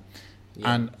call it,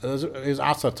 and it was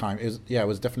Asr time. It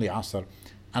was definitely Asr.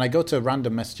 And I go to a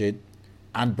random masjid,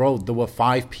 and bro, there were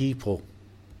 5 people.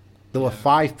 There were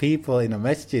 5 people in a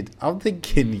masjid. I'm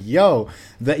thinking, yo,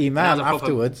 the imam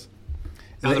afterwards.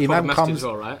 The imam comes. As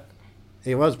well, right?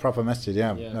 It was proper masjid,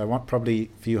 probably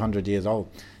a few hundred years old.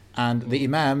 And the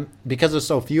imam, because there's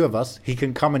so few of us, he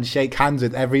can come and shake hands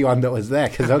with everyone that was there,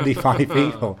 because only 5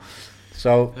 people.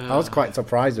 So I was quite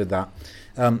surprised with that.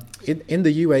 In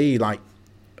the UAE, like,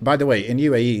 by the way, in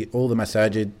UAE, all the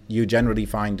masajid, you generally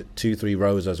find 2-3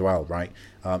 rows as well, right?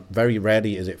 Very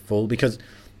rarely is it full, because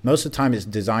most of the time it's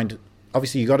designed,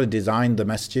 obviously you got to design the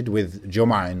masjid with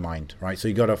Jummah in mind, right? So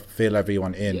you got to fill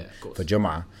everyone in for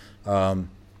Jummah.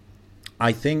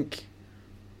 I think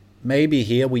maybe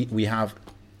here we have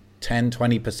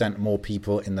 10-20% more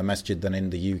people in the masjid than in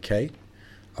the UK.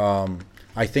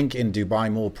 I think in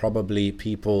Dubai more probably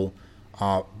people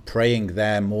are praying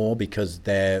there more because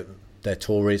they're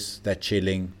tourists, they're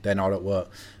chilling, they're not at work.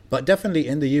 But definitely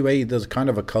in the UAE, there's kind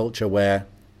of a culture where,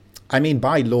 I mean,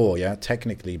 by law,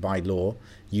 technically by law,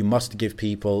 you must give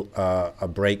people a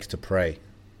break to pray.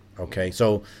 Okay,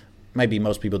 so maybe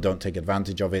most people don't take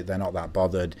advantage of it. They're not that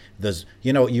bothered. There's,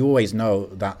 you know, you always know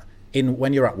that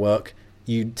when you're at work,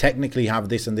 you technically have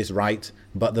this and this right,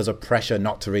 but there's a pressure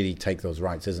not to really take those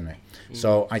rights, isn't it?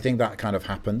 So I think that kind of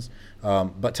happens.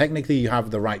 But technically you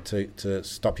have the right to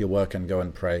stop your work and go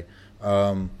and pray.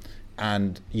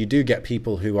 And you do get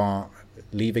people who are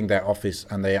leaving their office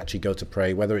and they actually go to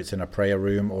pray, whether it's in a prayer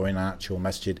room or in an actual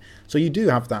masjid. So you do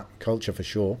have that culture for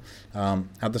sure.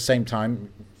 At the same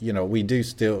time, you know, we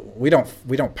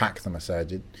don't pack the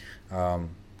masajid.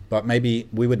 But maybe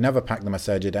we would never pack the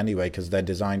masajid anyway, because they're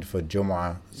designed for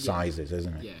Jummah sizes,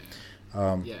 isn't it?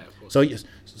 Yeah, of course.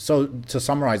 So to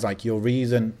summarize, like your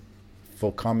reason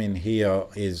for coming here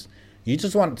is you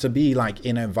just want to be like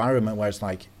in an environment where it's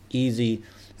like easy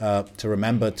to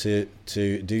remember to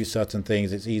do certain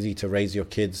things. It's easy to raise your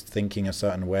kids thinking a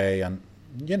certain way, and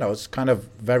it's kind of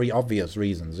very obvious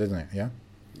reasons, isn't it?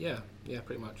 Yeah,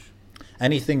 pretty much.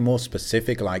 Anything more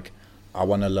specific, like I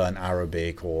want to learn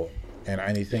Arabic or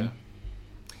anything? Yeah.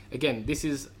 Again,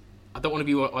 I don't want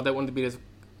to be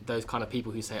those kind of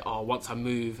people who say, oh, once I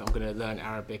move, I'm going to learn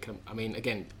Arabic. I mean,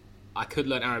 again, I could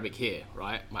learn Arabic here,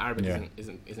 right? My Arabic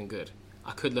isn't good.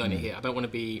 I could learn it here. I don't want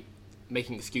to be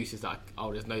making excuses that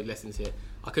there's no lessons here.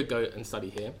 I could go and study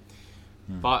here,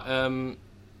 but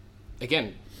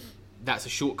again, that's a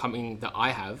shortcoming that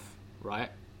I have, right?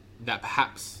 That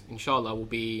perhaps, inshallah, will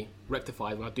be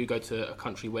rectified when I do go to a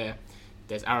country where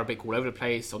there's Arabic all over the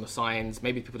place on the signs.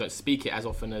 Maybe people don't speak it as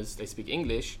often as they speak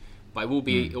English, but it will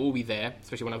be there,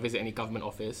 especially when I visit any government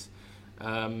office.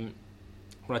 When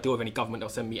I deal with any government, they'll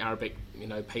send me Arabic,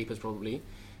 papers probably,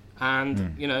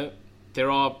 and there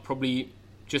are probably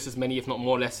just as many, if not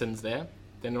more, lessons there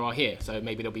than there are here. So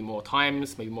maybe there'll be more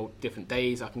times, maybe more different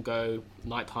days I can go,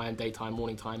 nighttime, daytime,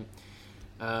 morning time,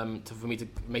 for me to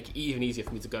make it even easier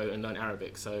for me to go and learn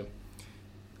Arabic. So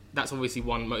that's obviously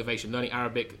one motivation: learning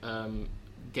Arabic,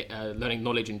 learning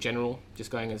knowledge in general,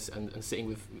 just going and sitting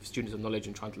with students of knowledge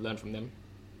and trying to learn from them.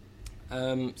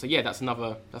 So yeah, that's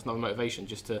another motivation,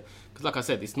 because like I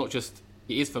said, it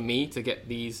is for me to get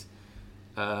these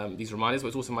reminders, but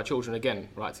it's also my children again,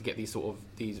 right, to get these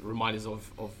reminders of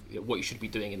what you should be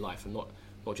doing in life, and not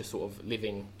just sort of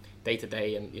living day to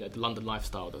day and the London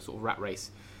lifestyle, the sort of rat race.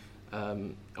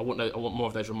 I want more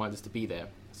of those reminders to be there.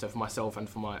 So for myself and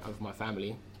for my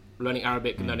family, learning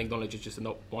Arabic and learning knowledge is just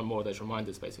one more of those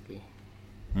reminders, basically.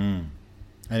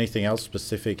 Anything else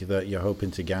specific that you're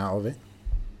hoping to get out of it?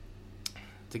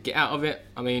 To get out of it,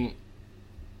 I mean,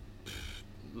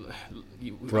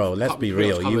 bro, let's be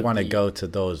real. You want to go to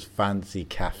those fancy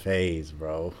cafes,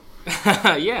 bro.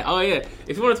 Yeah. Oh, yeah.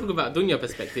 If you want to talk about dunya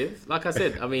perspective, like I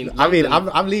said, I mean,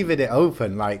 I'm leaving it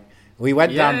open. Like we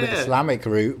went down the Islamic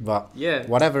route, but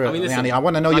whatever. I mean, listen, I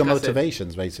want to know your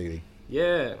motivations, basically.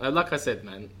 Yeah, like I said,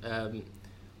 man.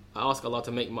 I ask Allah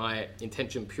to make my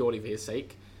intention purely for His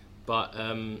sake, but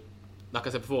like I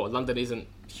said before, London isn't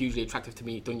hugely attractive to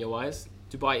me dunya-wise.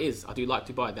 Dubai is. I do like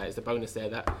Dubai. That is the bonus there.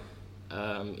 That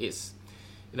it's,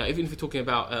 even if we're talking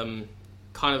about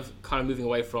kind of moving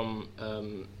away from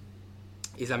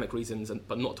Islamic reasons,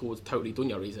 but not towards totally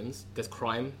dunya reasons. There's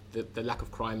crime. The lack of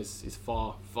crime is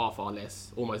far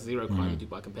less. Almost zero crime in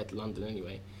Dubai compared to London,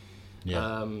 anyway.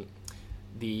 Yeah.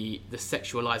 The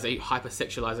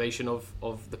hyper-sexualization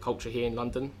of the culture here in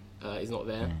London is not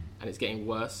there, and it's getting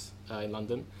worse in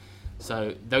London.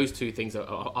 So those two things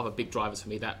are other big drivers for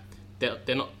me. That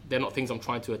they're not things I'm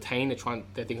trying to attain.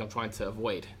 They're things I'm trying to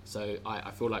avoid. So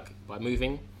I feel like by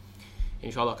moving,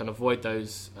 inshallah, I can avoid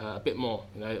those a bit more.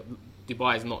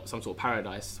 Dubai is not some sort of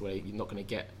paradise where you're not going to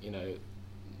get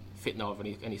fitna of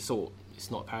any sort. It's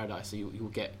not paradise, so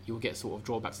you will get sort of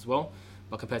drawbacks as well.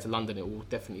 But compared to London, it will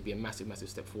definitely be a massive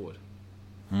step forward.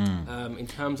 In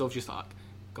terms of just like,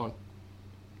 go on.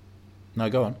 No,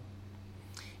 go on.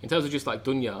 In terms of just like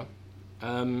dunya,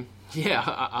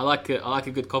 I like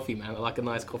a good coffee, man. I like a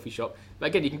nice coffee shop. But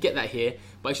again, you can get that here,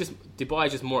 but it's just Dubai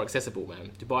is just more accessible,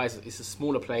 man. Dubai is a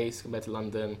smaller place compared to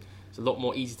London. It's a lot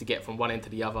more easy to get from one end to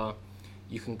the other.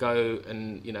 You can go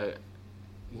and you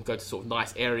can go to sort of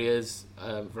nice areas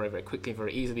very, very quickly and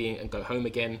very easily and go home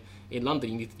again. In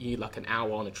London, you need like an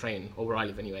hour on a train, or where I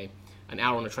live anyway, an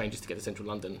hour on a train just to get to central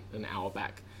London, and an hour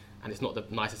back. And it's not the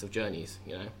nicest of journeys,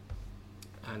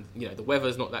 And, the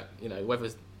weather's not that, the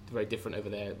weather's very different over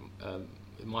there,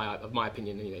 in my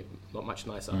opinion anyway, not much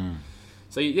nicer.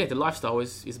 So, yeah, the lifestyle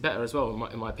is better as well,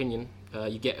 in my opinion.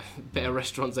 You get better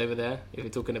restaurants over there, if you're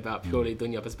talking about purely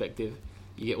dunya perspective.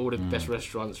 You get all the best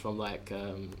restaurants from like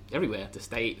everywhere, the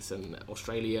States and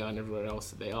Australia and everywhere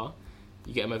else that they are.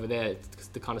 You get them over there. It's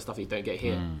the kind of stuff you don't get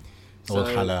here. So, all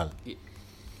halal.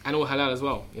 And all halal as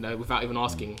well, without even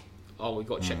asking, we've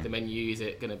got to check the menu, is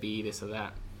it going to be this or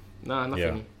that? No,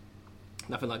 nothing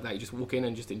like that. You just walk in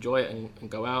and just enjoy it and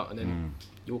go out, and then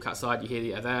you walk outside, you hear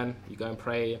the adhan, you go and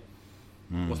pray.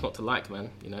 What's not to like, man?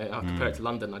 I compare it to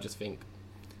London. I just think,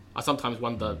 I sometimes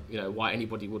wonder, why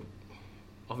anybody would,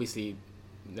 obviously,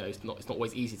 it's not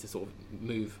always easy to sort of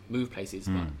move places,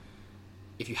 but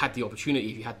if you had the opportunity,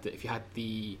 if you had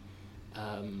the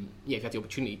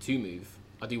opportunity to move,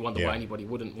 I do wonder why anybody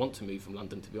wouldn't want to move from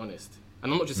London, to be honest.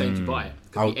 And I'm not just saying Dubai. It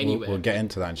could be anywhere. We'll get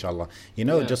into that, inshallah.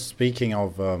 Just speaking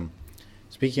of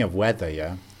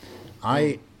weather,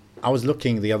 I I was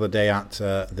looking the other day at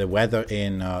the weather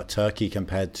in Turkey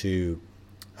compared to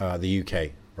the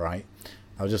UK, right?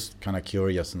 I was just kind of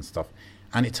curious and stuff.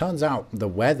 And it turns out the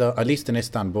weather, at least in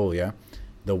Istanbul, yeah,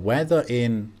 the weather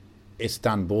in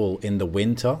Istanbul in the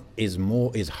winter is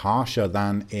harsher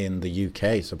than in the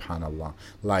UK, subhanallah.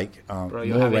 Like Bro,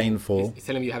 more rainfall. He's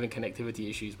telling me you're having connectivity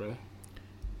issues, bro.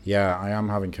 Yeah, I am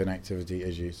having connectivity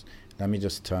issues. Let me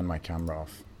just turn my camera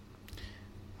off.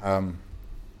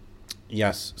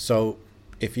 Yes, so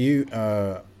if you,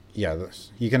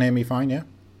 you can hear me fine, yeah?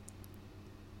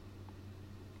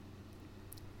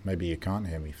 Maybe you can't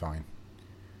hear me fine.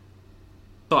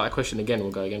 Start that question again,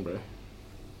 we'll go again, bro.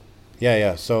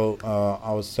 Yeah. So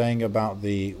I was saying about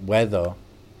the weather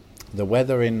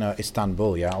in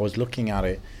Istanbul. Yeah, I was looking at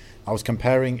it. I was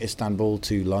comparing Istanbul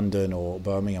to London or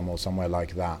Birmingham or somewhere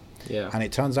like that. Yeah. And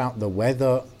it turns out the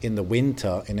weather in the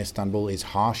winter in Istanbul is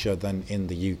harsher than in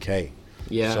the UK.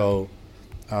 Yeah. So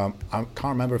I can't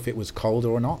remember if it was colder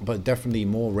or not, but definitely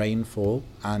more rainfall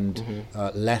and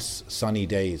less sunny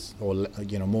days, or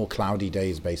more cloudy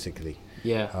days, basically.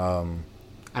 Yeah.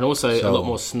 And also a lot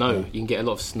more snow. Yeah. You can get a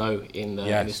lot of snow in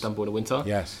Istanbul in the winter.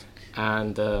 Yes.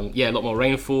 And a lot more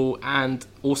rainfall. And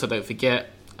also, don't forget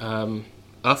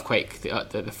earthquake.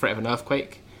 The threat of an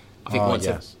earthquake. I think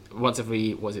once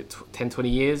every 10, 20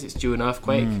 years, it's due an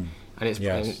earthquake, and it's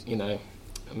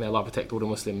may Allah protect all the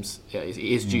Muslims. Yeah, it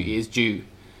is due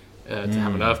to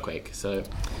have an earthquake. So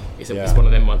it's one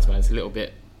of them ones, man. It's a little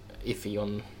bit iffy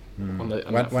on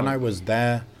when I was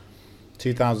there,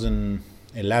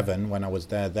 2011, when I was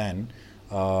there then,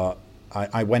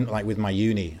 I went like with my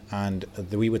uni, and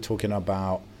we were talking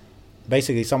about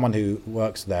basically someone who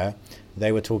works there.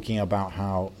 They were talking about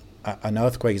how an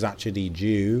earthquake is actually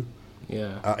due.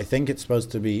 Yeah. I think it's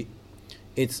supposed to be.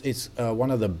 It's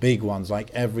one of the big ones, like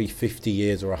every 50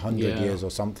 years or 100 years or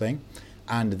something.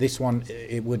 And this one,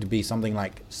 it would be something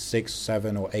like 6,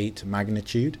 7, or 8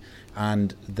 magnitude.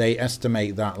 And they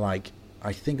estimate that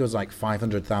I think it was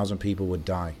 500,000 people would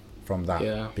die from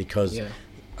that because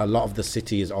a lot of the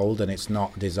city is old and it's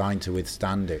not designed to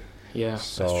withstand it. Yeah,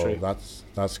 so that's true.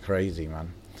 That's crazy,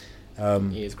 man.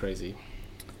 It is crazy.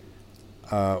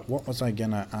 What was I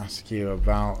gonna ask you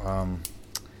about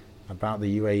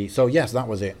the UAE? So yes, that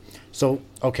was it. So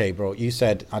okay, bro, you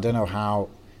said I don't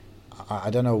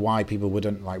know why people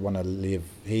wouldn't want to live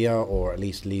here or at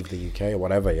least leave the UK or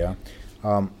whatever. Yeah.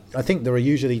 I think there are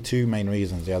usually two main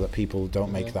reasons, that people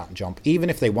don't make that jump, even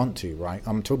if they want to, right?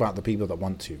 I'm talking about the people that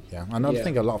want to, And I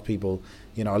think a lot of people,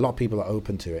 a lot of people are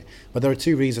open to it. But there are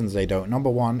two reasons they don't. Number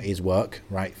one is work,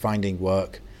 right? Finding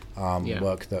work,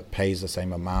 work that pays the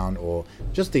same amount, or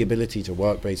just the ability to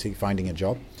work, basically finding a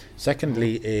job.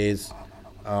 Secondly is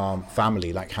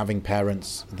family, like having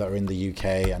parents that are in the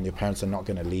UK and your parents are not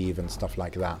going to leave and stuff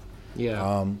like that.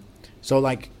 Yeah. So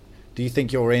do you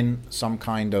think you're in some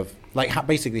kind of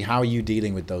basically how are you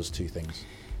dealing with those two things?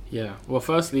 Yeah. Well,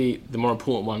 firstly, the more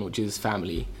important one, which is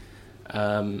family.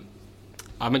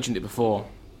 I mentioned it before.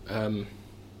 Can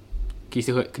you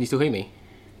still hear me?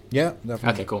 Yeah,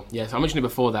 definitely. Okay, cool. Yeah, so I mentioned it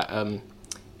before that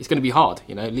it's going to be hard.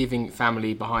 Leaving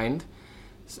family behind,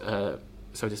 so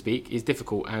to speak, is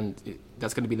difficult, and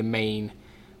that's going to be the main,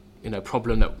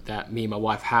 problem that me and my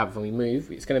wife have when we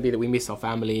move. It's going to be that we miss our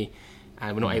family,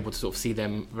 and we're not able to sort of see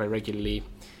them very regularly.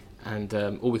 And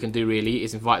all we can do really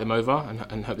is invite them over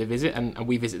and hope they visit, and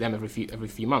we visit them every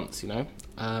few months.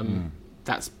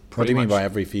 That's what do you mean by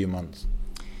every few months?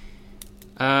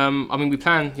 We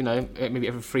plan, maybe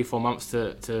every 3-4 months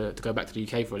to go back to the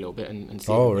UK for a little bit and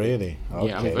see. Oh, really? Okay.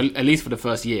 Yeah, at least for the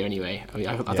first year, anyway. I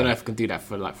don't know if I can do that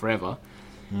for forever,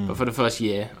 but for the first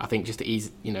year, I think just to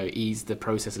ease the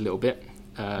process a little bit,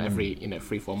 every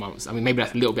 3-4 months. Maybe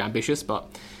that's a little bit ambitious,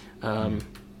 but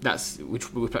that's we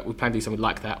plan to do something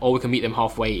like that, or we can meet them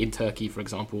halfway in Turkey, for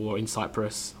example, or in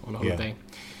Cyprus on a holiday,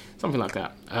 something like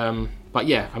that. But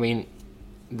yeah,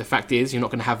 the fact is, you're not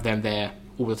going to have them there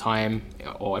all the time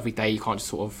or every day. You can't just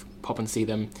sort of pop and see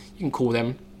them. You can call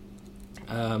them.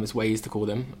 There's ways to call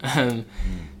them.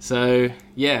 So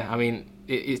yeah,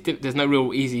 there's no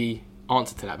real easy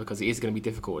answer to that because it is going to be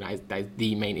difficult. That is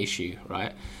the main issue,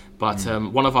 right? But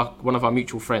one of our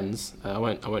mutual friends, I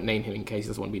won't name him in case he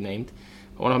doesn't want to be named.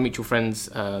 But one of our mutual friends,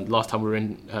 last time we were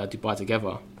in Dubai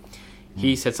together,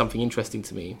 he said something interesting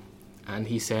to me, and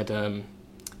he said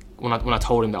when I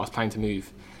told him that I was planning to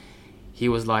move, he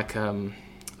was like, I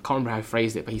can't remember how he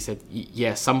phrased it, but he said,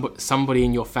 yeah, somebody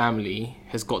in your family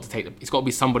has got to it's got to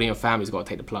be somebody in your family who's got to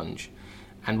take the plunge.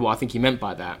 And what I think he meant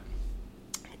by that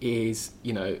is,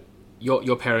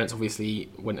 your parents obviously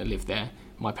went and lived there.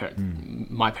 My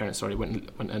parents, sorry, went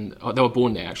and they were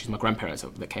born there. Actually, it's my grandparents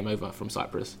that came over from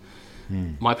Cyprus.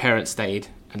 My parents stayed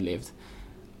and lived.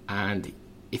 And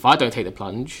if I don't take the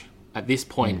plunge at this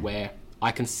point where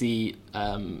I can see,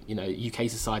 UK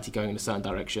society going in a certain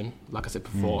direction, like I said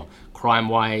before,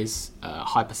 crime-wise,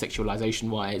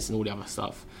 hypersexualization-wise, and all the other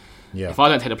stuff. Yeah. If I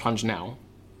don't take the plunge now,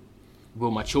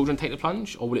 will my children take the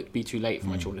plunge, or will it be too late for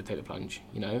my children to take the plunge?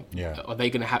 Are they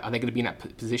going to be in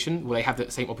that position? Will they have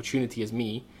the same opportunity as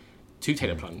me to take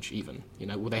the plunge? Even,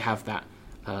 will they have that,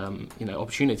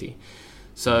 opportunity?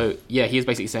 So yeah, he is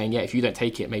basically saying, if you don't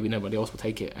take it, maybe nobody else will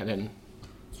take it, and then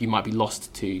you might be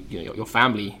lost to your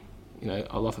family.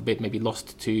 Allah forbid, maybe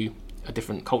lost to a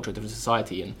different culture, a different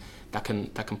society, and that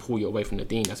can pull you away from the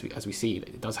deen, as we see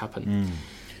it does happen.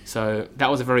 So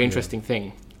that was a very interesting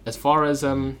thing. As far as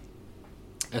how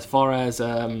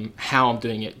I'm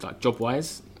doing it, like job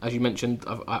wise, as you mentioned,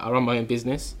 I run my own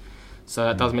business, so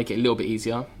that does make it a little bit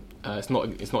easier. It's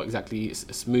not exactly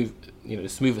smooth, the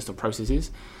smoothest of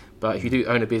processes, but if you do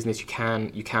own a business, you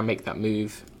can make that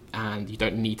move, and you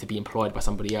don't need to be employed by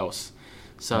somebody else.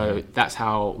 So that's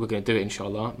how we're going to do it,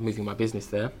 inshallah, moving my business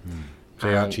there. So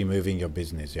you're actually moving your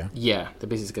business, yeah? Yeah, the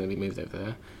business is going to be moved over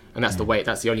there, and that's the way.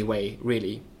 That's the only way,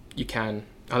 really, you can,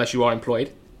 unless you are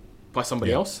employed by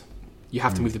somebody else. You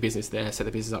have to move the business there, set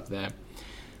the business up there.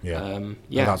 And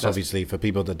that's obviously, for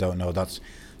people that don't know,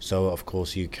 so of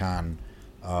course you can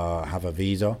have a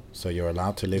visa, so you're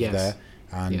allowed to live there.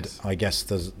 And I guess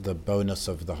there's the bonus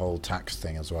of the whole tax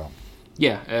thing as well.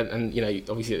 Yeah, and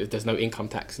obviously there's no income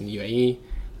tax in the UAE,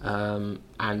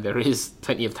 and there is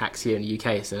plenty of tax here in the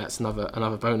UK, so that's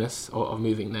another bonus of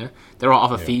moving there. There are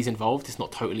other fees involved. It's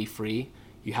not totally free.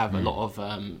 You have a lot of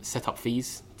setup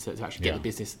fees to actually get the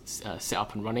business set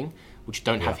up and running, which you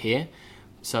don't have here.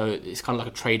 So it's kind of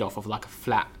like a trade-off of like a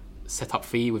flat setup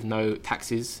fee with no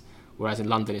taxes, whereas in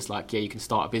London it's like, you can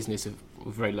start a business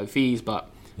with very low fees,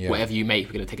 but whatever you make,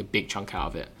 we're going to take a big chunk out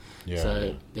of it.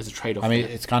 So there's a trade-off. I mean,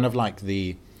 it's kind of like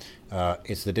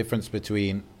it's the difference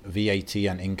between VAT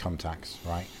and income tax,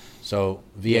 right? So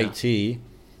VAT,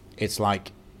 it's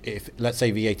like, if let's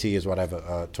say VAT is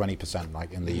whatever 20%,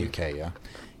 like in the UK,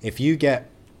 if you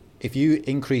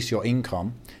increase your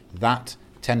income, that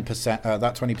 10%,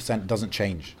 that 20% doesn't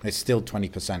change. It's still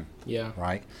 20%.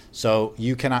 Right. So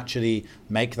you can actually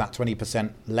make that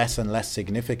 20% less and less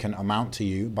significant amount to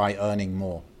you by earning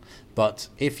more. But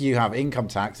if you have income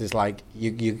tax, it's like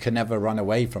you can never run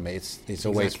away from it. It's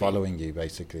always following you,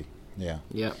 basically. Yeah,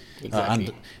 exactly.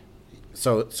 And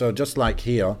so just like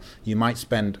here, you might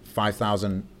spend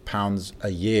 £5,000 a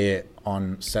year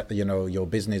on your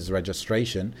business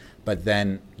registration, but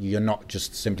then you're not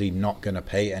just simply not going to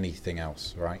pay anything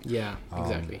else, right? Yeah,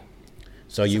 exactly.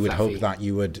 So you would hope that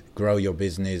you would grow your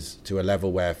business to a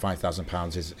level where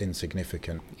 £5,000 is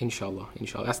insignificant. Inshallah.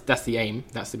 That's the aim.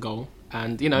 That's the goal.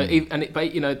 And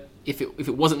if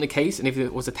it wasn't the case, and if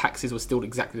it was the taxes were still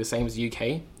exactly the same as the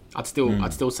UK, I'd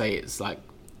still say it's like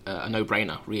a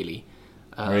no-brainer, really.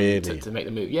 To make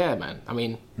the move. Yeah, man. I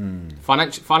mean,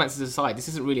 finances aside, this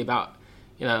isn't really about,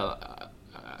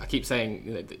 I keep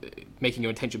saying, making your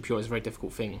intention pure is a very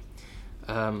difficult thing.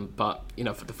 But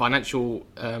for the financial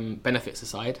benefits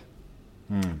aside,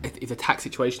 if the tax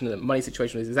situation and the money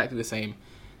situation is exactly the same,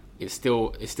 it's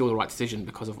still the right decision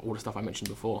because of all the stuff I mentioned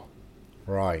before.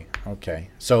 Right.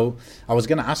 Okay. So I was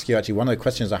going to ask you, actually, one of the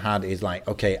questions I had is like,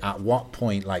 okay, at what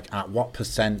point, like at what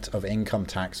 % of income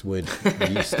tax would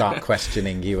you start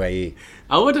questioning UAE?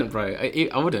 I wouldn't, bro.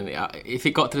 I wouldn't. If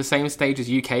it got to the same stage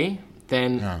as UK,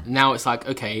 then now it's like,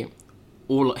 okay,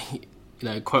 all,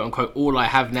 quote unquote, all I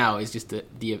have now is just the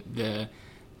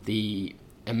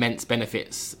immense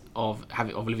benefits of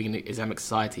living in an Islamic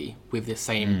society with the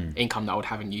same income that I would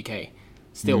have in UK.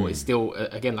 It's still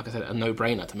again, like I said, a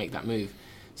no-brainer to make that move.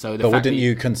 So, but wouldn't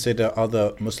you consider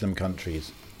other Muslim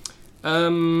countries?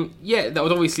 That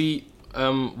would obviously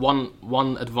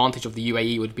one advantage of the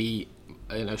UAE would be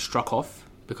struck off,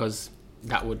 because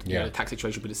that would the tax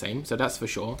situation would be the same. So that's for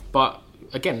sure. But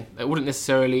again, it wouldn't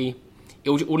necessarily.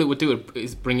 All it would do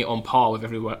is bring it on par with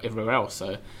everywhere else.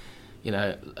 So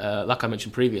like I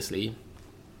mentioned previously.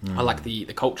 I like the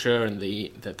culture and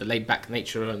the laid back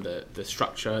nature and the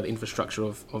structure, the infrastructure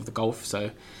of the Gulf. So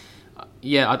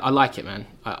I like it, man.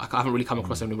 I haven't really come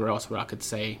across anywhere else where I could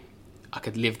say I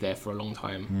could live there for a long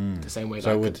time the same way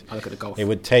that I look at the Gulf. It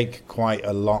would take quite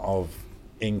a lot of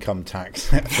income tax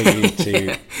for you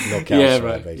to look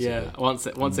elsewhere, basically. Yeah, once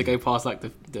they go past like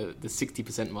the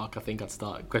 60% mark, I think I'd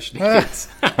start questioning it.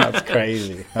 That's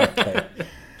crazy.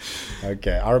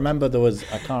 Okay. I remember there was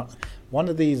one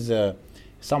of these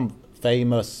some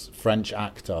famous French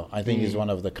actor, I think he's one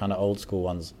of the kind of old school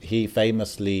ones. He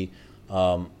famously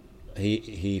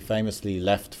He famously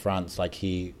left France, like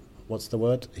what's the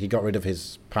word? He got rid of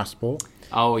his passport.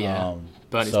 Oh yeah,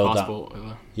 burnt his passport.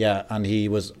 Yeah, and he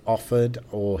was offered,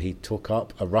 or he took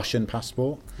up, a Russian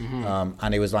passport,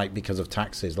 and it was like because of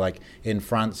taxes. Like in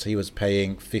France, he was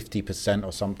paying 50%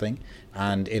 or something,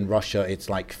 and in Russia, it's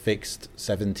like fixed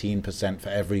 17% for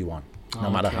everyone, no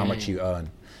matter how much you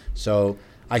earn. So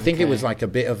I think it was like a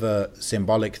bit of a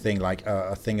symbolic thing, like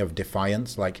a thing of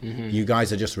defiance. Like you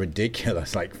guys are just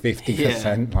ridiculous, like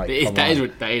 50%. Like that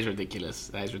is ridiculous.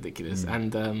 That is ridiculous.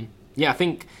 And I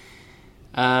think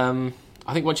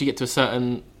once you get to a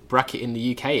certain bracket in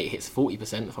the UK, it hits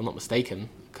 40%, if I'm not mistaken.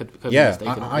 Could be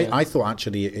mistaken. I thought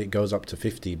actually it goes up to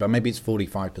 50, but maybe it's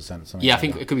 45%. Yeah, I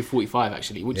think it could be 45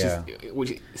 actually,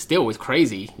 which still is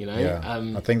crazy, you know.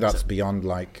 Yeah. I think that's beyond,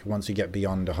 like, once you get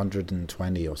beyond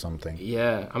 120 or something.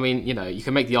 Yeah, I mean, you know, you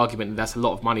can make the argument that that's a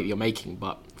lot of money that you're making,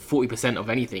 but 40% of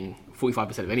anything,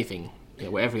 45% of anything, you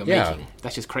know, whatever you're making,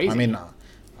 that's just crazy. I mean,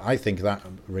 I think that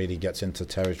really gets into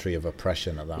territory of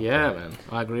oppression at that point. Yeah, man,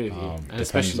 I agree with you. And depends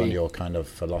especially on your kind of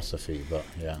philosophy, but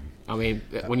yeah. I mean,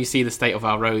 when you see the state of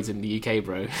our roads in the UK,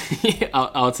 bro,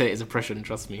 I would say it's oppression,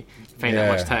 trust me. Paying that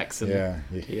much tax. And,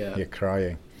 you're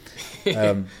crying.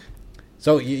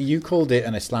 So you called it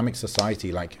an Islamic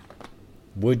society. Like,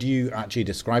 would you actually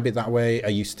describe it that way? Are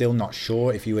you still not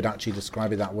sure if you would actually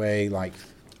describe it that way? Like,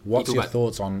 what's your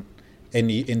thoughts on, in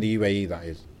the UAE, that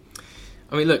is?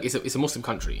 I mean, look, it's a Muslim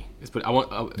country.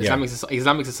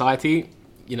 Islamic society.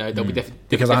 You know, there'll be different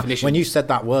definitions. When you said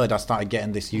that word, I started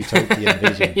getting this utopian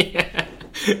vision.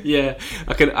 Yeah.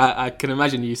 I can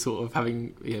imagine you sort of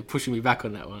having pushing me back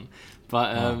on that one.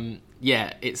 But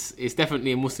it's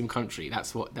definitely a Muslim country.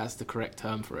 That's the correct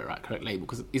term for it, right? Correct label.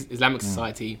 Because Islamic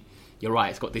society, you're right.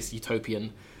 It's got this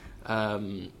utopian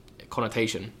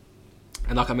connotation,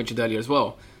 and like I mentioned earlier as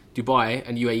well, Dubai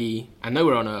and UAE and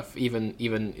nowhere on earth, even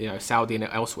Saudi and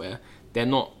elsewhere, they're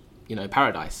not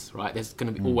paradise, right? There's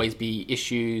going to always be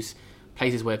issues,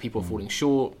 places where people are falling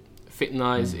short,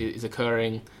 fitna is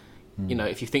occurring.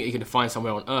 If you think you're going to find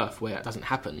somewhere on earth where that doesn't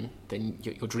happen, then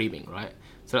you're dreaming, right?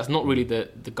 So that's not really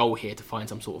the goal here, to find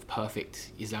some sort of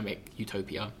perfect Islamic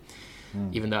utopia,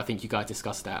 even though I think you guys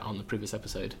discussed that on the previous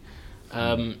episode.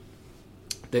 The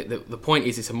point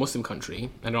is, it's a Muslim country,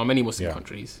 and there are many Muslim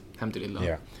countries, alhamdulillah.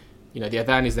 Yeah. The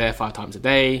adhan is there 5 times a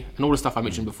day, and all the stuff I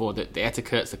mentioned before, the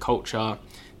etiquettes, the culture,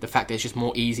 the fact that it's just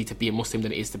more easy to be a Muslim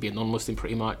than it is to be a non-Muslim,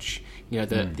 pretty much.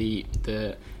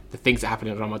 The things that happen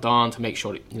in Ramadan to make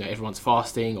sure that, everyone's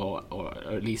fasting or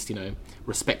at least,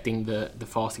 respecting the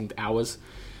fasting hours.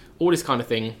 All this kind of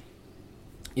thing,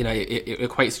 it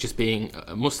equates to just being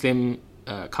a Muslim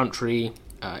country,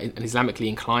 an Islamically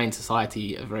inclined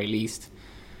society at the very least.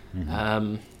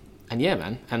 And yeah,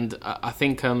 man. And I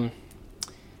think, going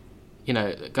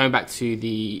back to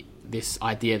this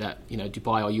idea that,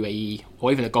 Dubai or UAE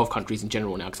or even the Gulf countries in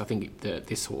general now, because I think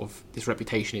this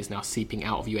reputation is now seeping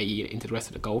out of UAE into the rest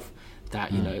of the Gulf,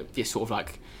 that, it's sort of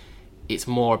like, it's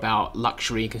more about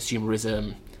luxury and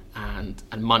consumerism and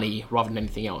money rather than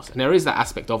anything else. And there is that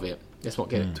aspect of it. Let's not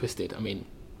get it twisted. I mean,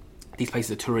 these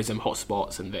places are tourism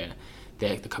hotspots, and they're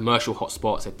the commercial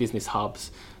hotspots, they're business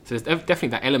hubs. So there's definitely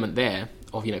that element there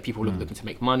of people looking to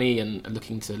make money and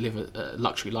looking to live a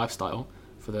luxury lifestyle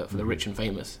for the rich and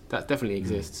famous. That definitely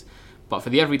exists. But for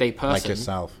the everyday person, like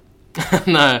yourself.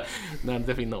 no,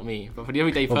 definitely not me. But for the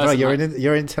everyday person, bro,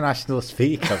 you're an international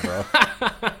speaker, bro.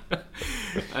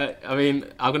 I mean,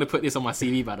 I'm going to put this on my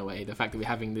CV, by the way. The fact that we're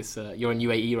having this, you're in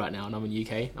UAE right now, and I'm in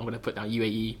UK. I'm going to put down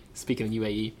UAE, speaking in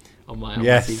UAE, on my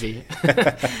CV.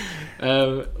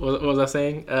 What was I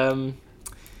saying?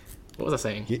 What was I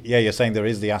saying? Yeah, you're saying there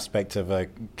is the aspect of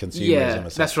consumerism. Yeah,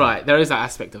 that's right. There is that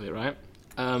aspect of it, right?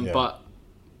 But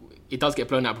it does get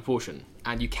blown out of proportion.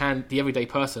 And the everyday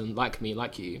person, like me,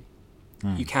 like you,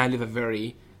 you can live a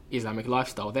very Islamic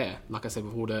lifestyle there. Like I said,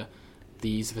 with all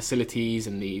these facilities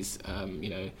and these,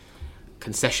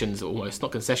 concessions, almost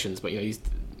not concessions, but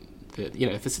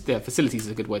the facilities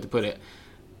is a good way to put it,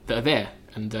 that are there.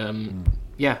 And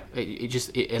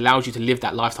it allows you to live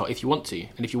that lifestyle if you want to.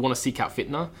 And if you want to seek out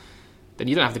fitna, then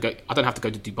you don't have to go. I don't have to go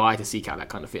to Dubai to seek out that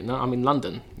kind of fitna. I'm in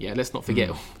London. Yeah, let's not forget.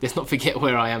 Let's not forget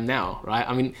where I am now, right?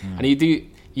 I mean, and you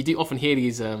do often hear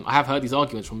these. I have heard these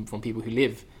arguments from people who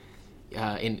live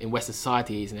in Western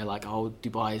societies, and they're like, "Oh,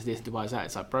 Dubai is this, Dubai is that."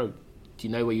 It's like, bro, do you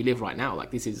know where you live right now? Like,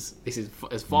 this is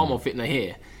there's far more fitna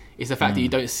here. It's the fact that you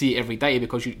don't see it every day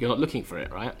because you're not looking for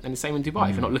it, right? And the same in Dubai.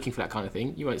 If you're not looking for that kind of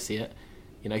thing, you won't see it.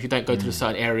 If you don't go to the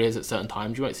certain areas at certain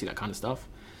times, you won't see that kind of stuff.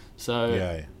 So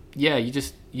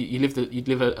you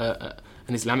live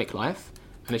an Islamic life,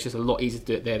 and it's just a lot easier to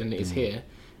do it there than it is here.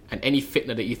 And any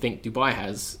fitna that you think Dubai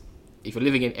has, if you're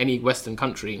living in any Western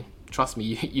country, trust me,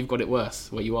 you've got it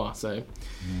worse where you are. So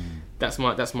that's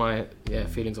my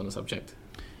feelings on the subject.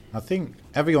 I think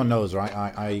everyone knows, right?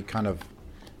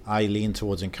 I lean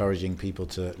towards encouraging people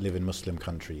to live in Muslim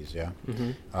countries, yeah.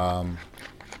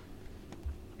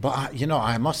 But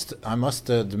I must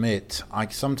admit, I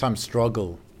sometimes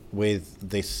struggle with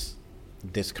this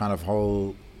kind of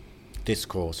whole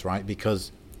discourse, right?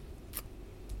 Because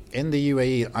in the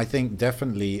UAE, I think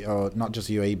definitely, or not just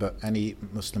UAE, but any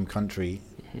Muslim country.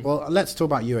 Well, let's talk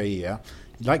about UAE. Yeah,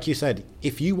 like you said,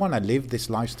 if you want to live this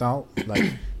lifestyle,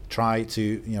 like try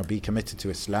to be committed to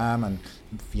Islam and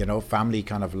family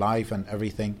kind of life and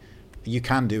everything, you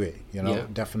can do it.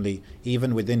 Definitely.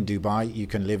 Even within Dubai, you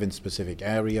can live in specific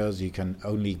areas. You can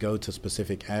only go to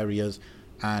specific areas,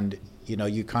 and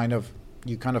you kind of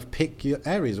pick your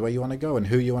areas where you want to go and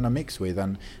who you want to mix with,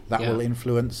 and that will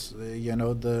influence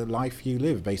the life you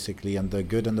live, basically, and the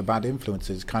good and the bad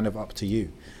influences kind of up to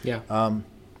you.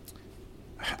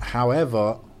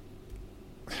 However,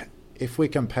 if we're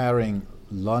comparing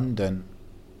London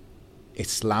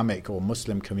Islamic or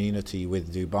Muslim community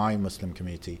with Dubai Muslim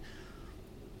community,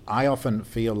 I often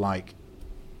feel like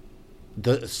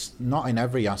not in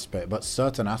every aspect, but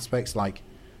certain aspects, like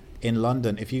in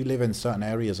London, if you live in certain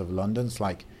areas of London, it's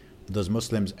like there's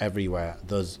Muslims everywhere.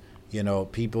 There's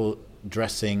people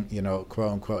dressing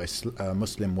quote unquote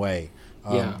Muslim way.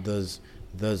 There's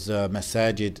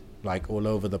masajid like all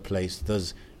over the place.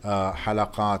 There's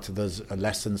halaqat. There's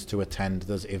lessons to attend.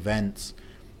 There's events.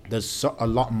 There's a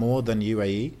lot more than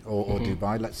UAE or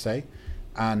Dubai, let's say,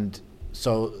 and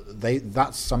so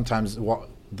that's sometimes what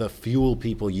the fuel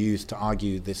people use to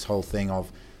argue this whole thing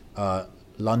of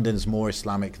London's more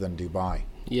Islamic than Dubai.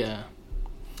 Yeah.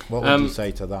 What would you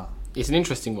say to that? It's an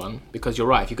interesting one, because you're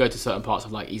right. If you go to certain parts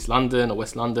of like East London or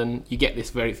West London, you get this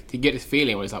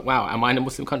feeling where it's like, wow, am I in a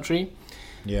Muslim country?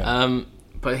 Yeah.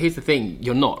 But here's the thing,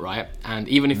 you're not, right? And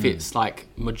even if it's like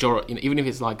even if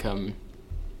it's like a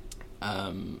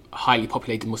highly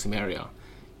populated Muslim area,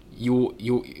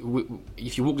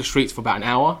 if you walk the streets for about an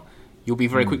hour, you'll be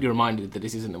very quickly reminded that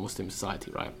this isn't a Muslim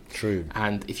society, right? True.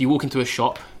 And if you walk into a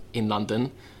shop in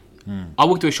London, I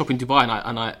walk to a shop in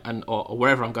Dubai or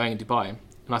wherever I'm going in Dubai,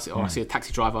 and I see a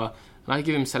taxi driver, and I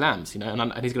give him salams, and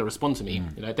he's going to respond to me.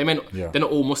 They're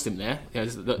not all Muslim there.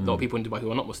 There's a lot of people in Dubai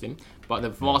who are not Muslim, but the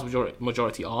vast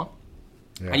majority are.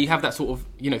 Yeah. And you have that sort of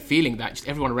feeling that just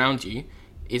everyone around you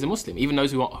is a Muslim, even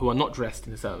those who are not dressed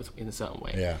in a certain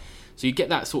way. Yeah. So you get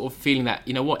that sort of feeling that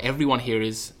everyone here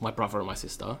is my brother or my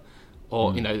sister,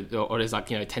 or or there's like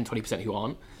 10-20% who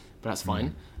aren't, but that's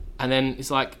fine. And then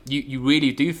it's like you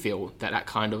really do feel that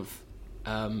kind of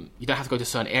you don't have to go to a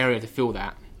certain area to feel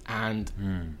that, and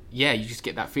you just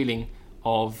get that feeling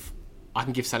of I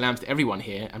can give salams to everyone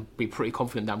here and be pretty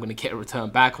confident that I'm going to get a return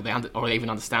back, or they even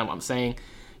understand what I'm saying.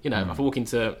 If I walk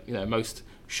into most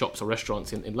shops or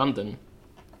restaurants in London,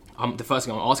 the first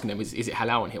thing I'm asking them is it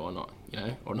halal in here or not?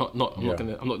 Or not. I'm not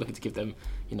looking to give them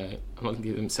I'm not going to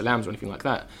give them salams or anything like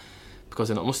that, because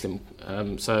they're not Muslim.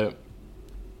 So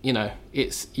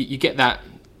it's you get that.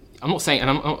 I'm not saying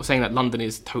that London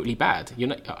is totally bad.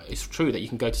 It's true that you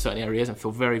can go to certain areas and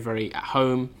feel very, very at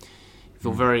home.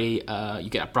 Feel very. You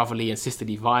get that brotherly and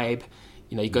sisterly vibe.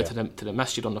 You go to the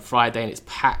masjid on the Friday and it's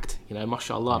packed.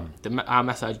 Mashallah, our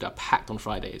masajid are packed on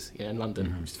Fridays. In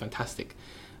London, which is fantastic.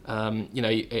 And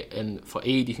for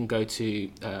Eid you can go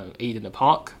to Eid in the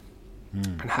park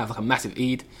and have like a massive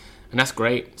Eid, and that's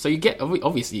great. So you get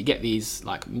these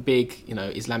like big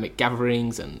Islamic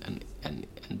gatherings and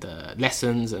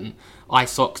lessons and eye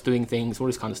socks doing things, all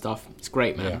this kind of stuff. It's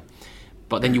great, man.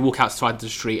 But then you walk outside the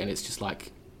street and it's just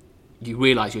like you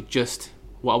realise you're just,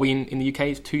 what are we in the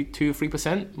UK? 2 or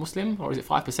 3% Muslim, or is it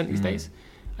 5% these days?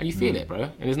 And you feel it, bro.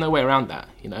 And there's no way around that,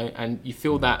 And you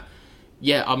feel that.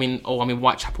 Yeah, I'm in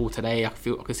Whitechapel today. I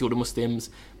can see all the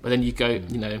Muslims, but then you go,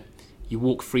 you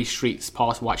walk 3 streets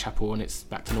past Whitechapel and it's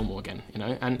back to normal again,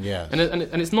 And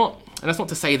it's not, and that's not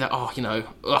to say that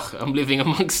I'm living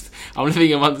amongst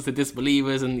the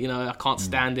disbelievers and I can't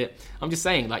stand it. I'm just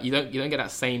saying like you don't get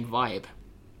that same vibe,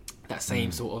 that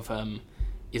same sort of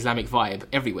Islamic vibe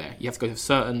everywhere. You have to go to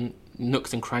certain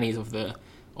nooks and crannies of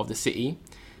the city,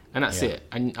 and that's it.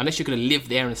 And unless you're going to live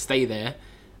there and stay there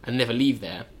and never leave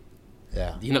there.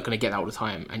 Yeah. You're not going to get that all the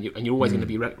time, and you're always going to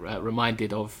be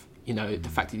reminded of the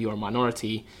fact that you're a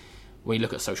minority. When you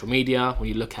look at social media, when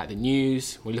you look at the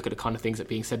news, when you look at the kind of things that are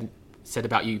being said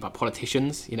about you by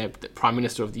politicians, the Prime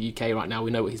Minister of the UK right now,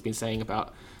 we know what he's been saying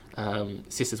about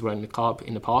sisters wearing niqab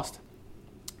in the past.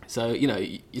 So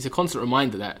it's a constant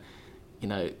reminder that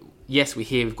yes,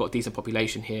 we've got a decent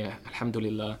population here,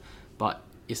 alhamdulillah, but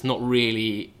it's not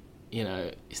really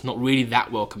it's not really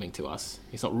that welcoming to us.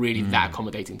 It's not really that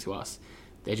accommodating to us.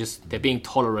 They're being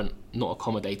tolerant, not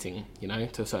accommodating,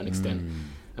 to a certain extent.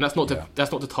 And that's not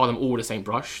to tar them all with the same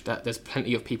brush. That there's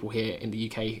plenty of people here in the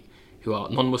UK who are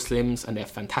non-Muslims, and they're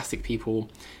fantastic people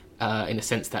in the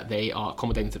sense that they are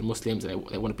accommodating to the Muslims, and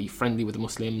they want to be friendly with the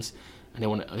Muslims, and they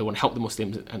want to help the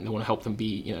Muslims, and they want to help them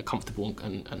be comfortable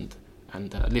and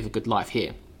live a good life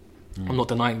here. I'm not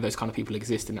denying those kind of people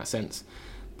exist in that sense,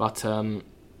 but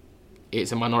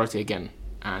it's a minority again,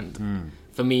 and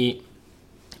for me,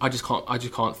 I just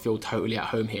can't feel totally at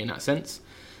home here in that sense.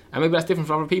 And maybe that's different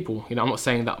for other people. I'm not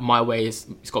saying that my way it's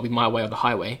got to be my way or the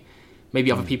highway. Maybe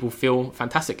other people feel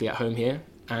fantastically at home here,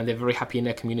 and they're very happy in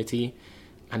their community,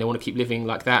 and they want to keep living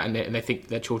like that, and they think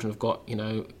their children have got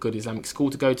good Islamic school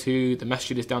to go to, the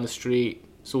masjid is down the street,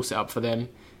 it's all set up for them.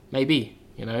 Maybe,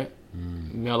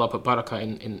 may Allah put barakah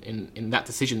in that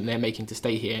decision that they're making to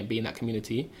stay here and be in that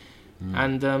community,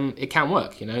 and it can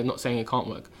work. Not saying it can't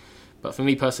work, but for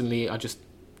me personally,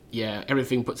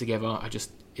 everything put together,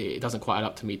 it doesn't quite add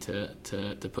up to me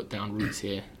to put down roots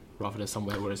here rather than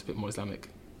somewhere where it's a bit more Islamic.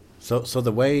 So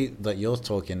the way that you're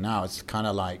talking now, it's kind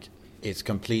of like it's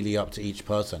completely up to each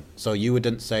person. So you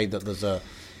wouldn't say that there's a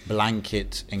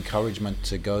blanket encouragement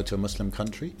to go to a Muslim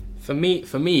country? For me,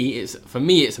 it's a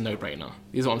no-brainer.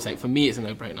 This is what I'm saying. For me, it's a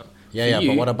no-brainer. Yeah,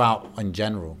 but what about in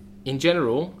general? In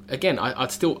general, again,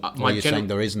 I'd still... you're saying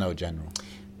there is no general?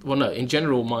 Well, no. In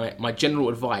general, my general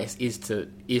advice is to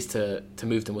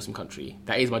move to a Muslim country.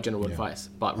 That is my general advice.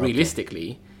 But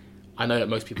realistically, I know that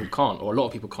most people can't, or a lot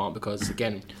of people can't, because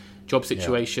again, job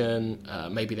situation,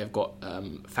 maybe they've got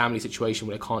family situation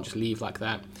where they can't just leave like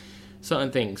that.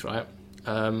 Certain things, right?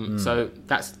 So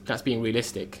that's being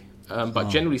realistic. But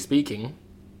generally speaking,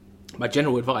 my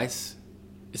general advice,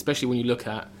 especially when you look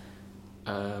at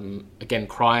again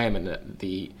crime and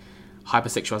the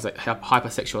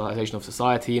hypersexualization of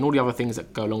society and all the other things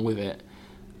that go along with it,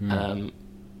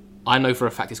 I know for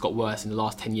a fact it's got worse in the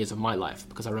last 10 years of my life,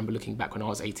 because I remember looking back when I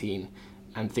was 18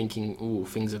 and thinking, "Oh,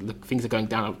 things are going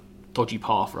down a dodgy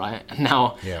path, right?" And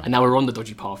now we're on the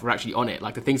dodgy path. We're actually on it.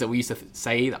 Like the things that we used to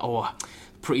say that,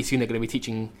 pretty soon they're going to be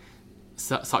teaching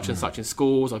such and such in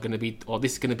schools, or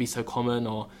this is going to be so common,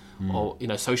 or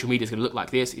social media is going to look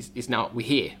like this. Is now we're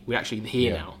here. We're actually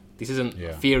here now. This isn't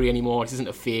theory anymore. This isn't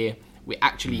a fear. We're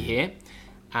actually here.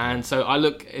 And so I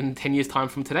look in 10 years' time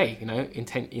from today, in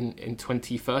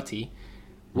 2030,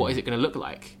 what is it going to look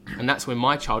like? And that's when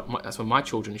my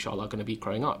children, inshallah, are going to be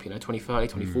growing up, 2030,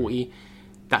 2040.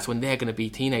 That's when they're going to be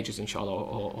teenagers, inshallah,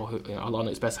 or Allah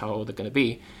knows best how old they're going to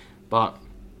be. But,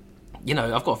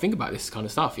 I've got to think about this kind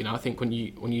of stuff. I think when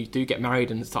you do get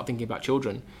married and start thinking about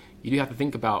children, you do have to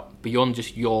think about beyond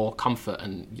just your comfort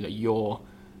and,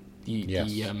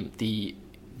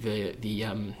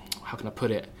 how can I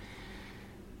put it?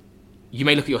 You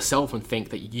may look at yourself and think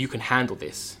that you can handle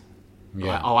this.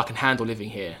 Yeah. Like, I can handle living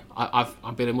here.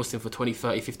 I've been a Muslim for 20,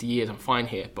 30, 50 years. I'm fine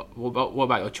here. But what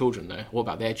about your children, though? What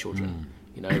about their children?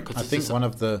 Cause I think one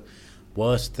of the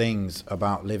worst things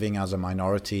about living as a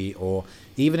minority, or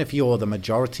even if you're the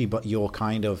majority, but you're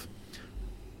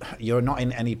not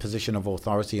in any position of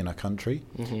authority in a country,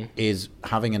 is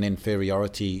having an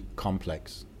inferiority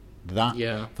complex.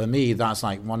 For me, that's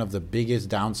like one of the biggest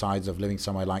downsides of living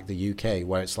somewhere like the UK,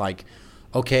 where it's like,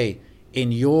 okay,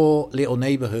 in your little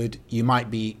neighborhood, you might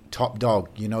be top dog.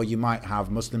 You might have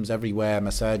Muslims everywhere,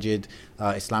 masajid,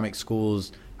 Islamic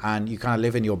schools, and you kind of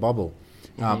live in your bubble.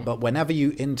 But whenever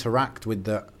you interact with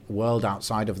the world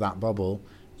outside of that bubble,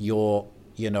 you're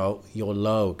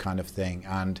low kind of thing.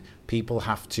 And people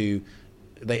have to,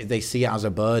 they see it as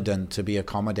a burden to be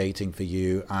accommodating for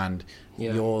you, and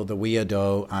you're the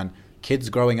weirdo. And kids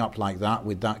growing up like that,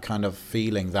 with that kind of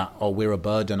feeling that, we're a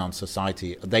burden on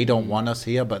society. They don't want us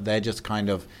here, but they're just kind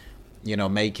of,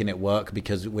 making it work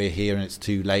because we're here and it's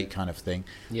too late kind of thing.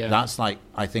 That's like,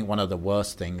 I think one of the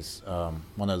worst things.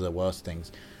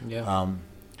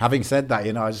 Having said that,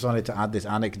 I just wanted to add this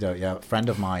anecdote. A friend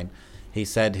of mine, he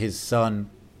said his son,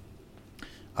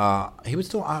 he was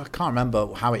still, I can't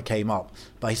remember how it came up,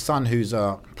 but his son, who's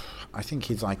I think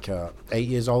he's like 8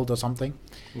 years old or something.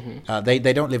 They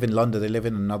don't live in London, they live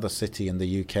in another city in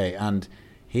the UK, and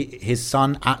his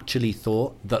son actually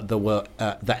thought that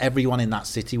that everyone in that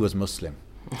city was Muslim.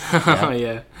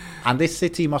 And this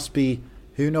city must be,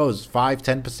 who knows,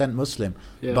 5-10% Muslim.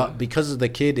 But because the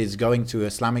kid is going to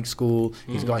Islamic school,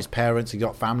 he's got his parents, he's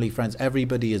got family, friends,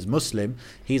 everybody is Muslim,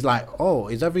 he's like,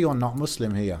 is everyone not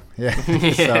Muslim here?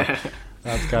 So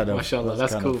that's kind of, mashallah,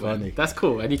 that's cool, funny. Man. That's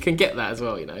cool, and you can get that as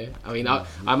well, I mean, I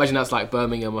imagine that's like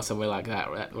Birmingham or somewhere like that,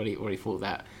 right? Where he thought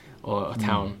that or a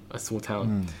town, a small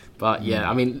town. But yeah,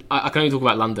 I mean, I can only talk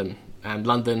about London, and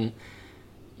London,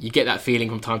 you get that feeling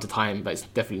from time to time, but it's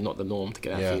definitely not the norm to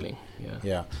get that feeling.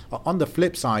 Yeah. On the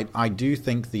flip side, I do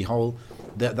think the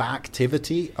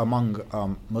activity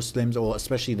among Muslims, or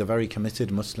especially the very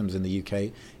committed Muslims in the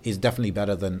UK, is definitely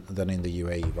better than in the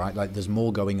UAE, right? Like, there's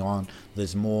more going on,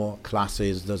 there's more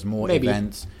classes, there's more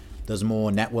events, there's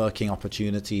more networking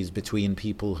opportunities between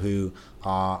people who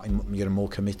are, you know, more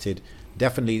committed.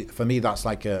 Definitely, for me, that's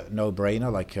like a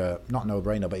no-brainer. Like, not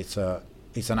no-brainer, but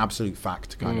it's an absolute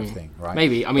fact kind of thing, right?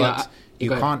 Maybe. I mean, but you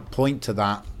can't point to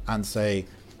that and say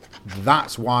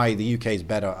that's why the UK is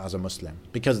better as a Muslim,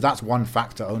 because that's one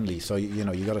factor only. So you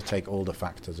know, you got to take all the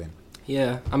factors in.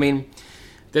 Yeah, I mean,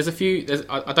 there's a few.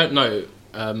 I don't know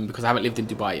because I haven't lived in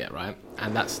Dubai yet, right?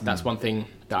 And that's one thing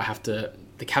that I have to.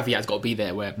 The caveat's got to be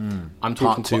there where I'm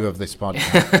talking. Part 2 of this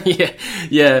podcast.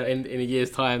 In a year's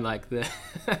time, like the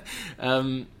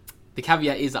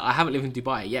caveat is that I haven't lived in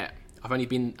Dubai yet. I've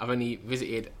only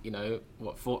visited, you know,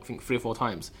 I think 3 or 4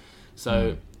 times.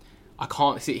 So I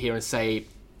can't sit here and say,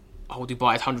 oh,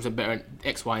 Dubai is 100% better in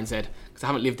X, Y, and Z, because I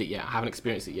haven't lived it yet. I haven't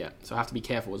experienced it yet. So I have to be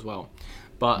careful as well.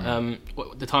 But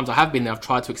the times I have been there, I've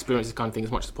tried to experience this kind of thing as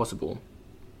much as possible.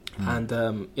 And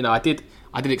you know, I did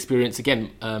experience again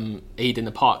Eid in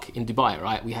the park in Dubai,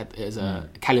 right? We had a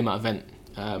Kalima event.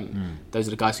 Those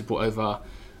are the guys who brought over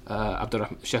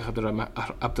Sheikh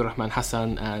Abdurrahman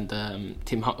Hassan and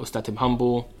Ustad Tim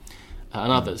Humble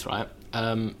and others, right?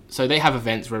 So they have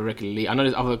events very regularly. I know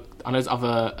there's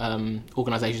other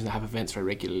organisations that have events very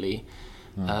regularly.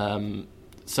 So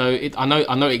I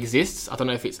know it exists. I don't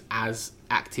know if it's as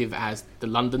active as the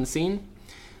London scene,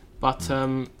 but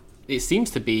it seems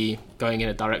to be going in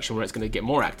a direction where it's going to get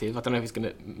more active. I don't know if it's going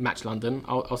to match London.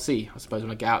 I'll see, I suppose,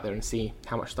 when I get out there and see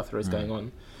how much stuff there is going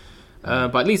on.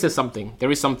 But at least there's something. There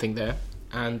is something there.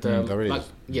 And there is.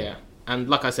 And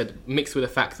like I said, mixed with the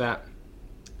fact that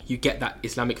you get that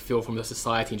Islamic feel from the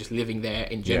society and just living there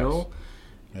in general,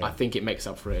 I think it makes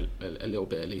up for it a little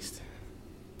bit at least.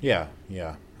 Yeah.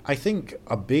 I think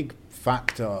a big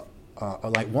factor,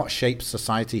 like what shapes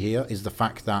society here, is the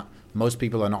fact that most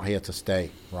people are not here to stay,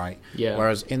 right? Yeah.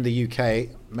 Whereas in the UK,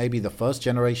 maybe the first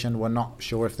generation were not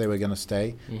sure if they were going to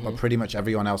stay, but pretty much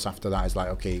everyone else after that is like,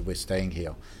 okay, we're staying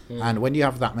here. And when you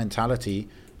have that mentality,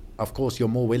 of course, you're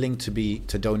more willing to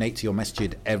donate to your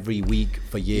masjid every week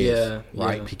for years,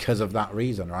 right? Because of that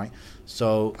reason, right?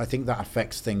 So I think that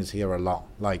affects things here a lot.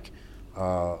 Like,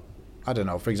 I don't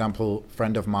know, for example, a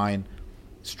friend of mine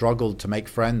struggled to make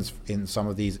friends in some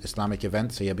of these Islamic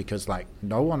events here because, like,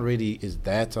 no one really is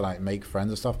there to, like, make friends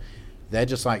and stuff. They're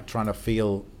just, like, trying to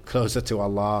feel closer to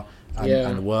Allah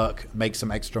and work, make some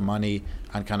extra money,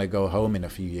 and kind of go home in a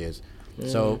few years.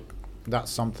 So that's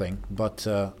something. But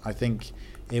I think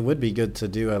it would be good to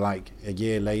do a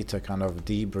year later kind of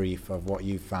debrief of what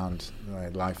you found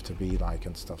life to be like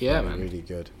and stuff. Yeah, That'd man. be really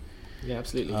good. Yeah,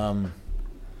 absolutely. Let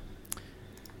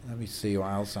me see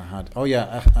what else I had. Oh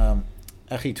yeah,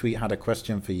 Echi Tweet had a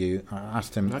question for you. I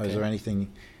asked him, is there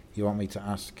anything you want me to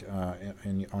ask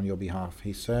on your behalf?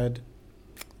 He said,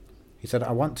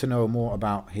 I want to know more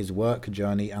about his work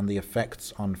journey and the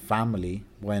effects on family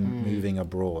when moving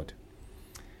abroad.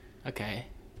 Okay.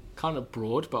 Kind of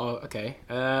broad, but okay.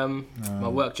 My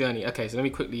work journey. Okay, so let me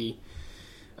quickly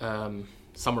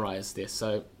summarize this.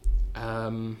 So,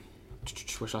 where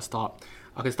should I start?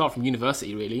 I can start from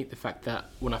university, really. The fact that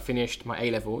when I finished my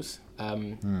A-levels,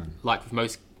 like with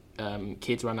most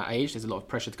kids around that age, there's a lot of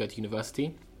pressure to go to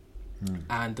university.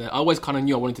 And I always kind of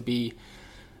knew I wanted to be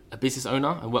a business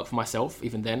owner and work for myself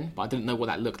even then, but I didn't know what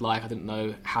that looked like. I didn't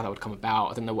know how that would come about.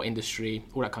 I didn't know what industry,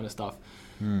 all that kind of stuff.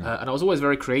 And I was always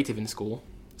very creative in school.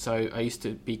 So I used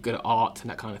to be good at art and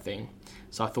that kind of thing.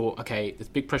 So I thought, okay, there's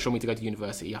big pressure on me to go to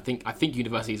university. I think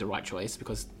university is the right choice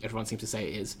because everyone seems to say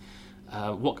it is.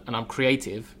 And I'm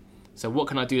creative. So what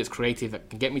can I do that's creative that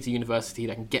can get me to university,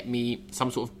 that can get me some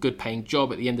sort of good paying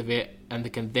job at the end of it, and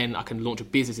I can launch a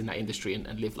business in that industry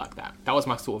and live like that. That was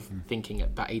my sort of thinking at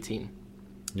about 18.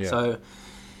 Yeah. So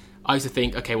I used to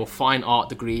think, okay, well, fine art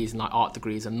degrees and like art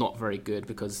degrees are not very good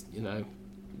because, you know,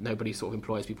 nobody sort of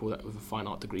employs people with a fine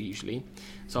art degree usually.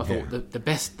 So I thought the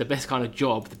best kind of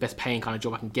job, the best paying kind of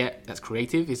job I can get that's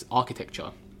creative is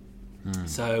architecture.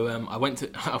 So I went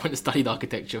to study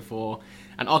architecture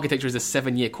and architecture is a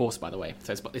 7-year course, by the way.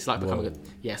 So it's like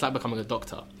becoming a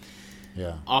doctor.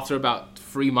 Yeah. After about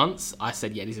 3 months, I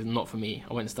said, yeah, this is not for me.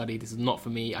 I went and studied. This is not for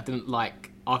me. I didn't like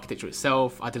architecture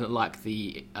itself. I didn't like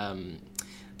my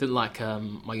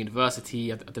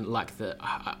university. I didn't like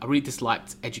I really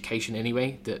disliked education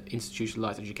anyway, the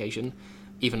institutionalized education.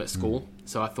 even at school.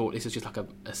 So I thought this was just like a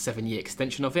 7-year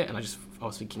extension of it, and I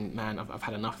was thinking, man, I've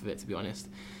had enough of it, to be honest.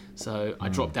 So I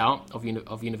dropped out of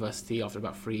university after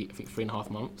about 3.5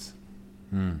 months.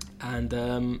 And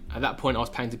at that point, I was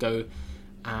planning to go,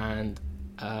 and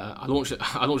I launched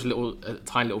a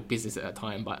tiny little business at that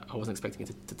time, but I wasn't expecting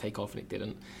it to take off, and it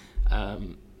didn't.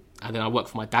 And then I worked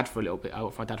for my dad for a little bit. I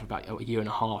worked for my dad for about a year and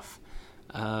a half,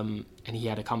 and he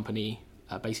had a company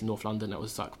based in North London that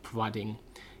was like providing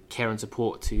care and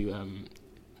support to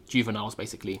juveniles,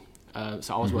 basically.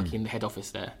 So I was working in the head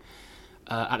office there.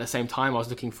 At the same time, I was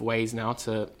looking for ways now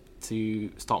to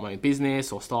start my own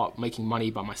business or start making money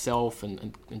by myself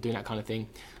and doing that kind of thing.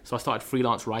 So I started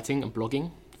freelance writing and blogging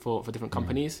for different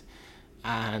companies,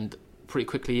 and pretty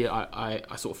quickly I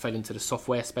sort of fell into the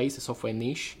software space, the software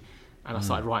niche, and I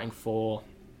started writing for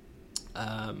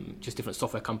just different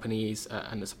software companies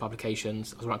and some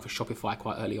publications. I was writing for Shopify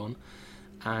quite early on,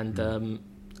 and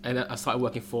I started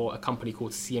working for a company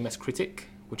called CMS Critic,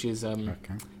 which is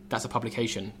that's a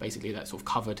publication basically that sort of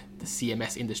covered the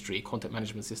CMS industry, content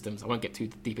management systems. I won't get too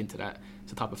deep into that.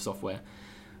 It's a type of software,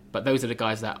 but those are the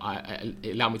guys that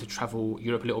it allowed me to travel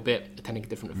Europe a little bit, attending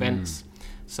different events.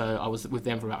 So I was with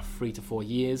them for about 3 to 4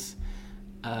 years,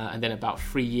 and then about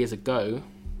 3 years ago,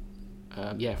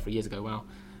 3 years ago, wow.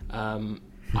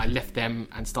 I left them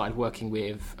and started working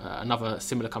with another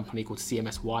similar company called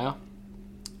CMS Wire.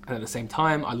 And at the same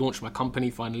time, I launched my company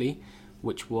finally,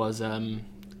 which was,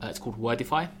 it's called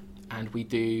Wordify. And we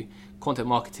do content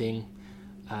marketing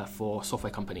for software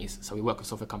companies. So we work with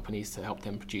software companies to help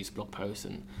them produce blog posts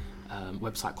and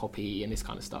website copy and this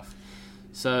kind of stuff.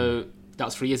 So that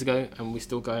was 3 years ago, and we're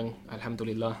still going,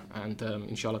 alhamdulillah. And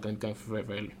inshallah, going to be going for very,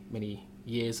 very many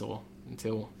years, or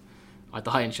until I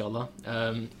die, inshallah.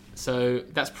 So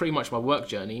that's pretty much my work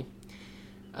journey.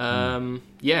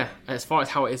 As far as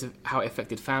how it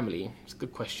affected family, it's a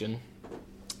good question.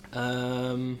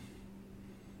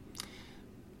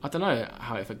 I don't know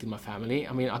how it affected my family.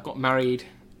 I mean, I got married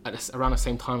around the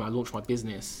same time I launched my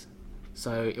business,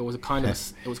 so it was a kind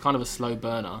of a slow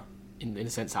burner in the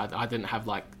sense that I didn't have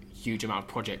like huge amount of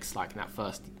projects like in that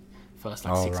first like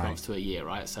 6 months to a year,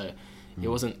 right? So it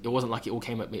wasn't like it all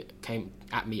came at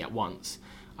me at once.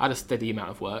 I had a steady amount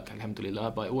of work,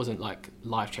 alhamdulillah, but it wasn't like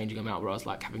life-changing amount where I was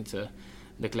like having to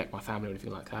neglect my family or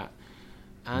anything like that.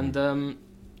 And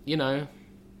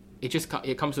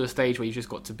it comes to a stage where you just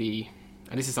got to be,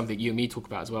 and this is something you and me talk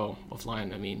about as well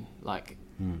offline. I mean, like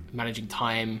managing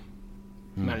time,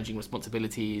 managing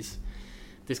responsibilities,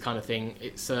 this kind of thing.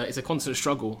 It's a constant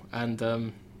struggle. And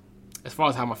as far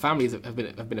as how my families have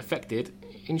been affected,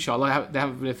 inshallah, they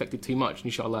haven't been affected too much.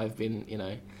 Inshallah, I've been,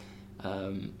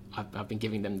 I've been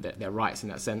giving them their rights in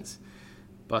that sense.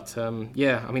 But I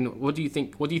mean, what do you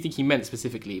think he meant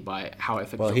specifically by how it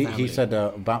affected your family? He said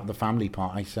about the family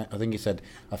part. I think he said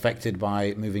affected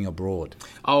by moving abroad.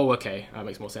 Oh, okay, that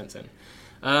makes more sense then.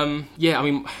 I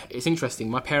mean, it's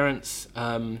interesting. My parents,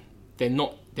 they're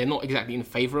not exactly in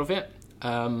favour of it.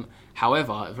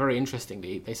 However, very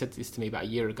interestingly, they said this to me about a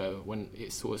year ago when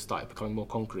it sort of started becoming more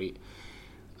concrete.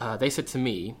 They said to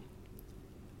me,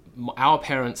 our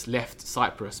parents left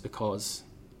Cyprus because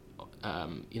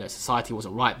society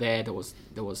wasn't right there. There was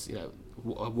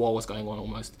a war was going on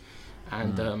almost,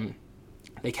 and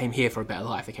they came here for a better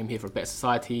life. They came here for a better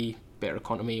society, better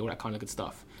economy, all that kind of good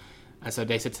stuff. And so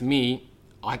they said to me,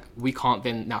 we can't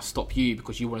then now stop you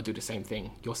because you want to do the same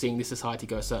thing. You're seeing this society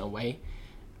go a certain way,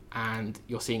 and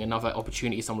you're seeing another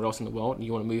opportunity somewhere else in the world, and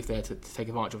you want to move there to take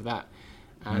advantage of that.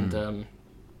 And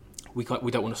we don't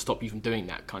want to stop you from doing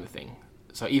that kind of thing.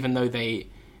 So even though they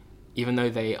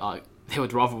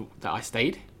would rather that I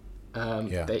stayed,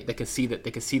 they can see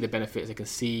the benefits. They can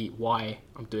see why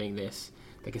I'm doing this.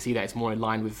 They can see that it's more in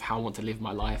line with how I want to live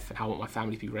my life and how I want my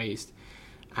family to be raised.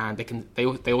 And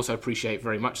they also appreciate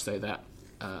very much so that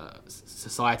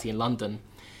society in London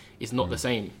is not the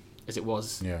same as it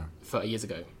was 30 years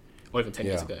ago or even 10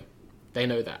 years ago. They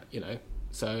know that,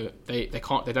 so they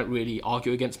don't really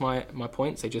argue against my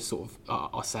points. They just sort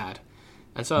of are sad,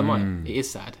 and so am I. It is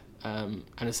sad, and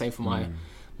the same for my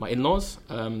in-laws.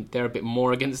 They're a bit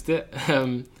more against it.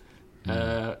 They're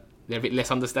a bit less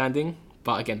understanding,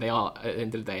 but again, they are, at the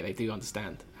end of the day, they do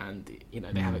understand, and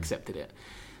they have accepted it.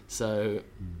 So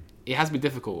it has been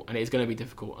difficult, and it is going to be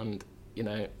difficult. And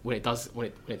when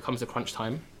it comes to crunch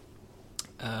time,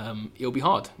 it'll be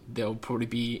hard. There'll probably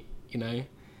be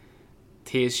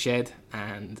tears shed,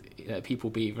 and people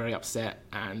be very upset.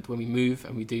 And when we move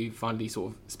and we do finally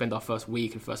sort of spend our first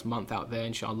week and first month out there,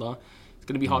 inshallah, it's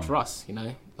going to be hard for us.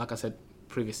 Like I said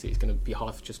previously, it's going to be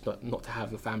hard for just not to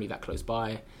have your family that close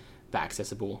by, that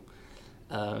accessible.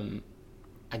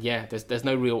 And yeah, there's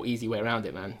no real easy way around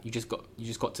it, man. You just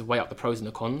got to weigh up the pros and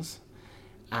the cons,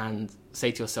 and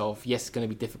say to yourself, yes, it's going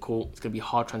to be difficult. It's going to be a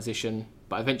hard transition,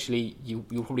 but eventually you'll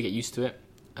probably get used to it.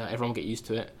 Everyone will get used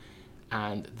to it,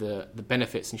 and the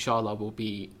benefits, inshallah, will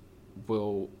be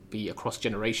across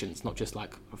generations, not just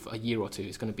like a year or two.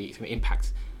 It's going to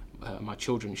impact my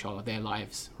children, inshallah, their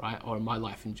lives, right, or my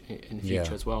life in the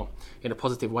future as well, in a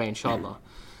positive way, inshallah.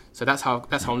 So that's how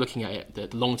I'm looking at it.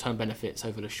 The long-term benefits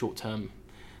over the short-term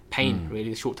pain, really,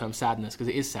 the short-term sadness, because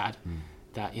it is sad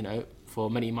that, you know,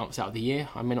 for many months out of the year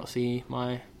I may not see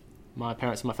my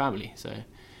parents and my family. So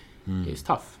it's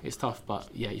tough, but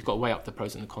yeah, you've got to weigh up the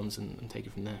pros and the cons and take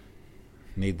it from there.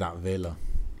 Need that villa.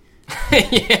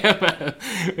 Yeah, man,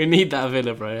 we need that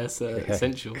villa, bro. That's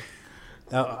essential.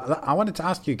 I wanted to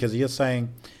ask you, because you're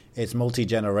saying it's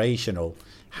multi-generational.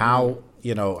 How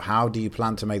do you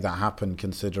plan to make that happen,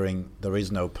 considering there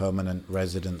is no permanent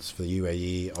residence for the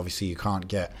UAE? Obviously, you can't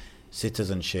get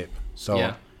citizenship.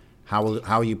 So how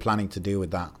are you planning to deal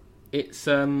with that? It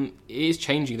is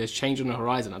changing. There's change on the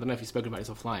horizon. I don't know if you've spoken about this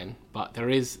offline, but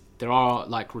there are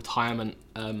like retirement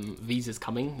visas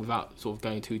coming, without sort of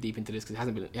going too deep into this, because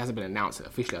it hasn't been announced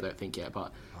officially, I don't think, yet.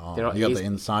 But you got the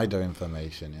insider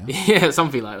information, yeah? Yeah,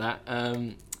 something like that.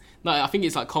 No, I think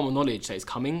it's like common knowledge that it's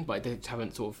coming, but they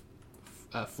haven't sort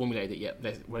of formulated it yet.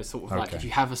 Where it's sort of like, if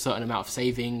you have a certain amount of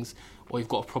savings, or you've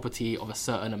got a property of a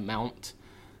certain amount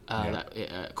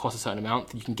that costs a certain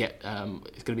amount, you can get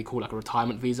it's going to be called like a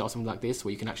retirement visa or something like this,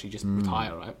 where you can actually just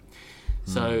retire, right?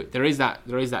 So there is that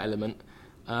element,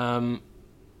 and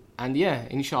yeah,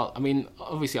 inshallah. I mean,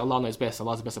 obviously Allah knows best.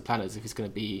 Allah's the best of planners.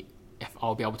 If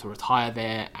I'll be able to retire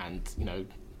there and, you know,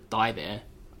 die there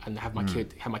and have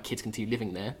my kids continue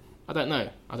living there, I don't know.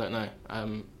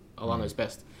 Allah knows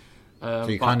best. So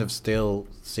you're kind of still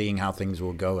seeing how things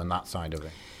will go on that side of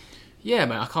it. Yeah,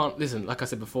 man. I can't listen. Like I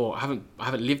said before, I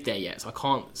haven't lived there yet, so I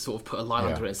can't sort of put a line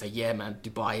under it and say, yeah, man,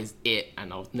 Dubai is it,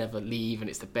 and I'll never leave, and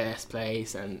it's the best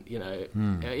place, and, you know,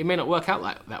 it may not work out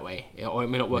that way, or it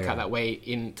may not work out that way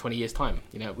in 20 years' time.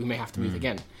 You know, we may have to move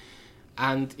again,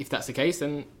 and if that's the case,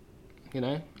 then, you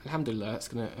know, alhamdulillah, it's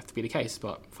going to have to be the case.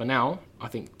 But for now, I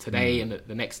think today and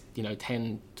the next, you know,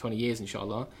 10, 20 years,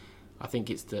 inshallah, I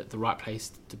think it's the right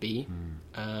place to be.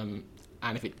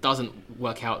 And if it doesn't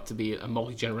work out to be a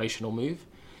multi-generational move,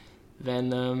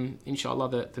 then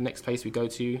inshallah, the next place we go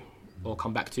to or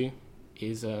come back to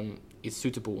is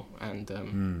suitable.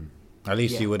 And at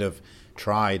least you would have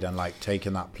tried and like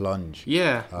taken that plunge,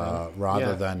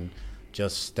 rather than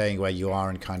just staying where you are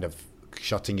and kind of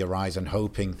shutting your eyes and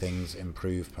hoping things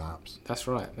improve, perhaps. That's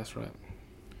right.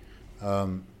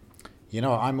 You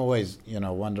know, I'm always, you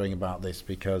know, wondering about this,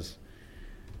 because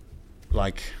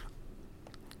like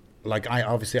I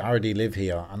already live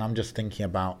here, and I'm just thinking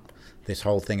about this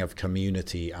whole thing of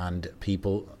community and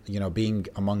people, you know, being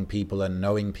among people and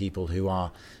knowing people who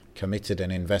are committed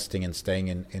and investing and staying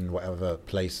in whatever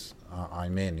place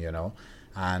I'm in, you know.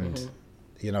 And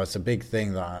you know, it's a big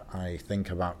thing that I think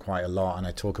about quite a lot, and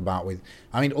I talk about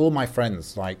all my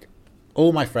friends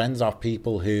are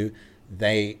people who,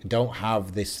 they don't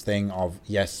have this thing of,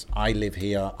 yes, I live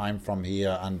here, I'm from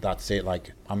here, and that's it.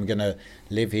 Like, I'm going to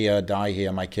live here, die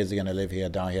here, my kids are going to live here,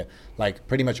 die here. Like,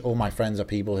 pretty much all my friends are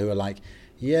people who are like,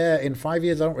 yeah, in 5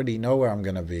 years, I don't really know where I'm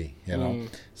going to be, you know?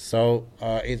 So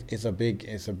it's a big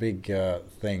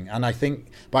thing. And I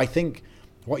think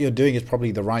what you're doing is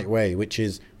probably the right way, which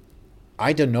is,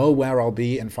 I don't know where I'll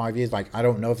be in 5 years. Like, I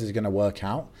don't know if this is going to work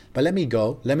out, but let me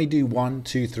do 1,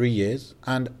 2, 3 years,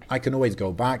 and I can always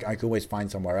go back. I can always find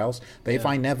somewhere else. But if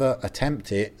I never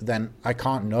attempt it, then I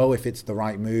can't know if it's the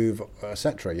right move,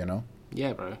 etc. You know?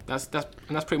 Yeah, bro. That's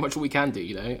pretty much what we can do.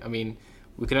 You know, I mean,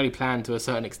 we can only plan to a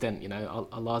certain extent. You know,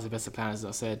 Allah's the best of planners, as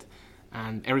I said,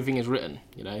 and everything is written.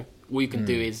 You know, all you can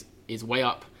do is weigh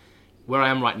up where I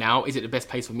am right now. Is it the best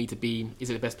place for me to be?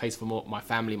 Is it the best place for my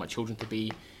family, my children to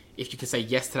be? If you can say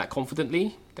yes to that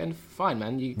confidently, then fine,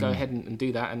 man. You go ahead and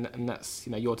do that, and that's,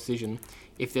 you know, your decision.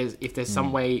 If there's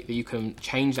some way that you can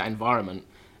change that environment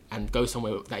and go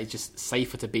somewhere that is just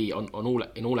safer to be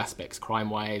in all aspects, crime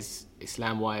wise,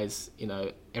 Islam wise, you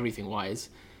know, everything wise.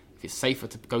 If it's safer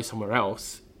to go somewhere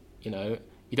else, you know,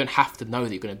 you don't have to know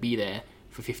that you're going to be there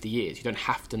for 50 years. You don't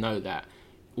have to know that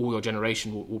all your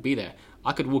generation will be there.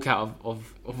 I could walk out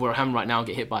of where I am right now and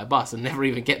get hit by a bus and never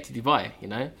even get to Dubai, you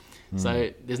know.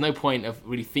 So there's no point of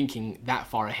really thinking that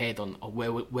far ahead on where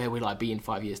will I be in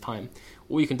 5 years' time.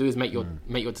 All you can do is make your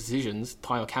decisions,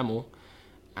 tie your camel,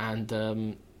 and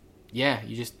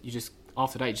you just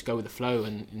after that you just go with the flow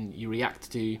and you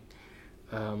react to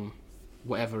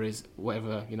whatever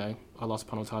you know Allah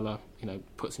subhanahu wa ta'ala, you know,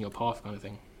 puts in your path, kind of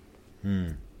thing.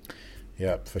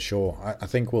 Yeah, for sure. I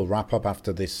think we'll wrap up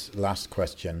after this last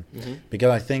question, Mm-hmm. because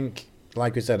I think,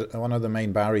 like we said, one of the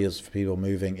main barriers for people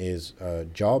moving is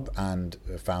job and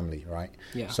family, right?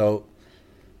 Yeah. So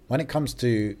when it comes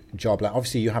to job, like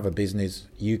obviously you have a business,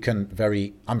 you can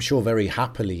I'm sure very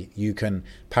happily, you can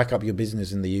pack up your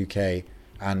business in the UK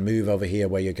and move over here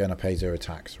where you're going to pay zero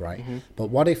tax, right? Mm-hmm. But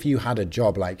what if you had a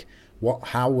job, like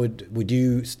how would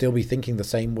you still be thinking the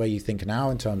same way you think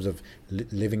now in terms of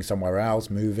living somewhere else,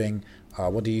 moving?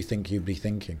 What do you think you'd be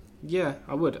thinking? Yeah,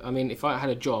 I would. I mean, if I had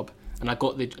a job and I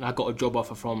got a job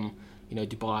offer from,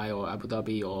 Dubai or Abu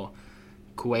Dhabi or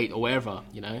Kuwait or wherever,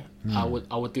 I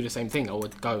would do the same thing. I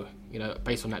would go,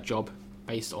 based on that job,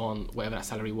 based on whatever that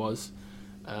salary was,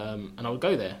 and I would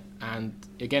go there. And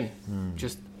again,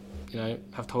 just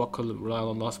have tawakkul, rely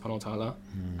on Allah subhanahu wa ta'ala.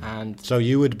 And so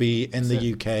you would be in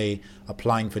the UK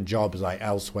applying for jobs like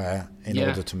elsewhere in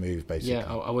order to move, basically.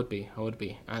 Yeah, I would be.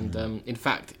 And in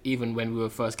fact, even when we were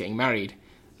first getting married,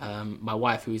 my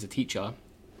wife, who is a teacher,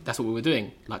 that's what we were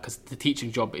doing. Like, because the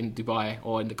teaching job in Dubai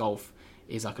or in the Gulf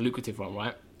is like a lucrative one,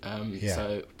 right?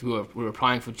 So we were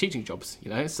applying for teaching jobs,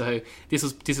 So this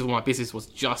is when my business was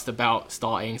just about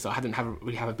starting. So I hadn't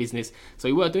really have a business. So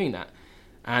we were doing that.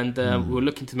 And we were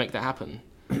looking to make that happen.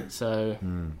 So,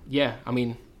 yeah, I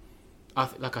mean,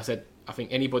 like I said, I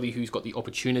think anybody who's got the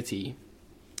opportunity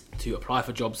to apply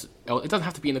for jobs, it doesn't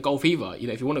have to be in the Gulf either.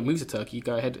 If you want to move to Turkey,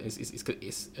 go ahead.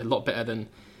 It's a lot better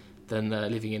than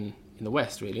living in the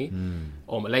West, really,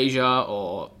 or Malaysia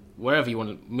or wherever you want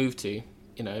to move to.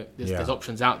 There's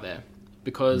options out there.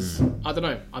 Because I don't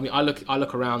know. I mean, I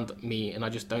look around me and I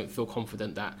just don't feel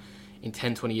confident that in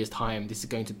 10, 20 years' time, this is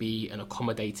going to be an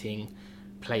accommodating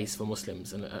place for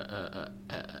Muslims and a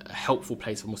helpful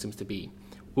place for Muslims to be.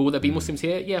 Will there be Muslims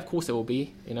here? Yeah, of course there will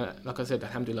be. Like I said,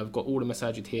 alhamdulillah, I've got all the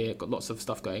masajid here, got lots of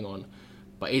stuff going on.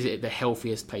 But is it the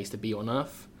healthiest place to be on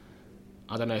earth?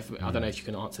 I don't know if you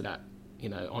can answer that,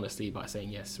 honestly, by saying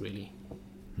yes, really.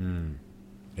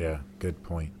 Yeah, good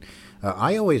point.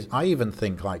 I even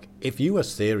think, like, if you were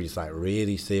serious, like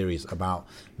really serious about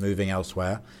moving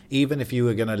elsewhere, even if you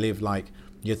were going to live, like,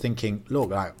 you're thinking, look,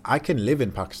 like, I can live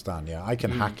in Pakistan, yeah, I can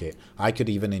hack it, I could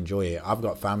even enjoy it, I've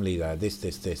got family there,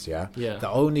 this, yeah. The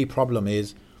only problem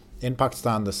is, in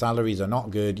Pakistan, the salaries are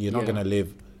not good, you're not going to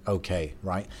live okay,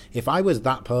 right? If I was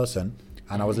that person,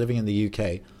 and I was living in the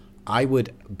UK, I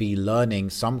would be learning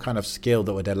some kind of skill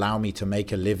that would allow me to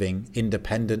make a living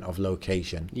independent of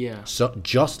location. Yeah. So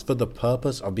just for the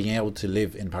purpose of being able to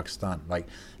live in Pakistan. Like,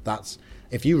 that's,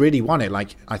 if you really want it,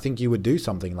 like, I think you would do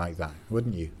something like that,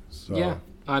 wouldn't you? So, yeah,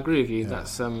 I agree with you. Yeah.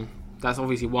 That's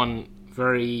obviously one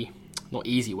very, not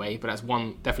easy way, but that's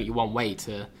definitely one way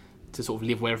to sort of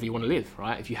live wherever you want to live,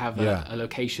 right? If you have a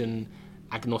location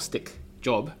agnostic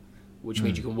job, which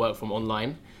means you can work from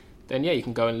online, then yeah, you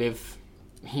can go live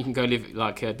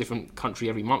like a different country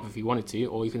every month if you wanted to,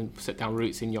 or you can set down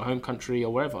roots in your home country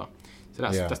or wherever. So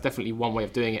that's definitely one way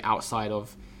of doing it outside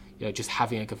of just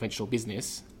having a conventional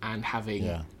business and having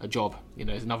a job.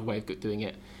 There's another way of doing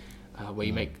it where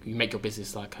you make your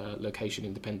business like a location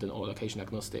independent or location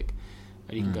agnostic,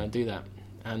 and you can go and do that.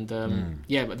 And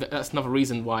but that's another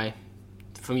reason why,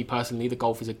 for me personally, the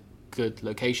Gulf is a good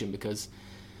location, because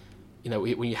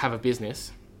when you have a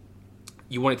business,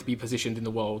 you want it to be positioned in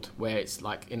the world where it's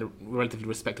like in a relatively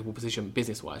respectable position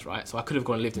business-wise, right? So I could have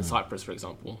gone and lived in Cyprus, for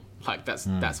example. Like that's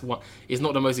one. It's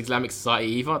not the most Islamic society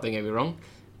either. Don't get me wrong,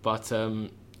 but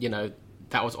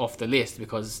that was off the list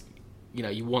because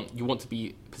you want to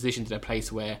be positioned in a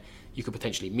place where you could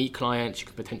potentially meet clients, you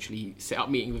could potentially set up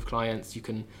meetings with clients. You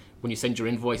can, when you send your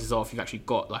invoices off, you've actually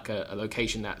got like a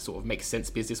location that sort of makes sense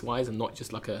business-wise and not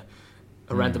just like a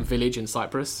random village in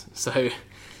Cyprus. So.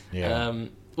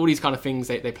 All these kind of things,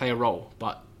 they play a role,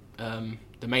 but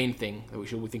the main thing that we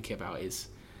should be thinking about is,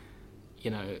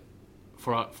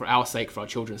 for our sake, for our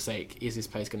children's sake, is this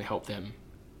place going to help them,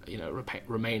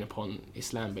 remain upon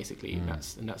Islam, basically?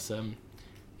 That's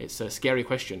it's a scary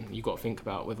question. You've got to think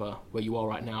about whether where you are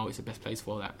right now is the best place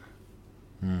for that.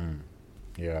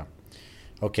 Yeah.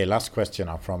 Okay, last question,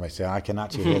 I promise. Yeah, I can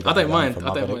actually hear that. I don't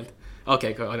mind.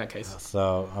 Okay, cool. In that case,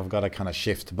 so I've got to kind of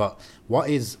shift. But what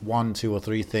is 1, 2, or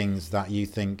 3 things that you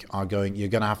think you're going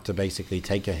to have to basically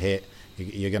take a hit,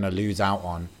 you're going to lose out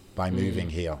on by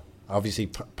moving here? Obviously,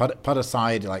 put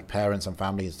aside like parents and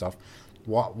family and stuff.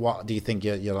 What do you think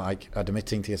you're like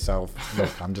admitting to yourself?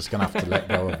 Look, I'm just going to have to let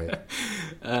go of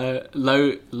it.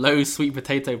 Low sweet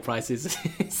potato prices.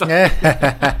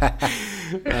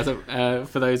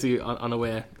 For those who are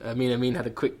unaware, me and Amin had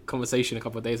a quick conversation a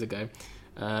couple of days ago.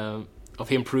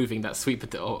 him proving that sweet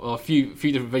potato or a few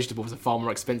different vegetables are far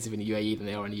more expensive in the UAE than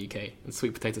they are in the UK, and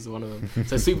sweet potatoes are one of them.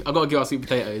 So I've got to give out sweet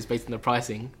potatoes based on the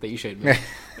pricing that you showed me.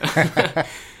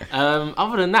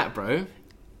 Other than that, bro,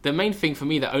 the main thing for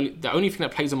me, the only thing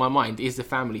that plays on my mind is the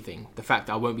family thing. The fact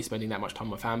that I won't be spending that much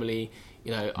time with my family.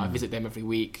 You know, I visit them every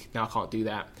week. Now I can't do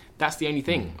that. That's the only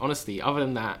thing, honestly. Other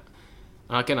than that,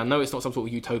 and again, I know it's not some sort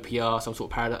of utopia, some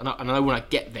sort of paradise. And I know when I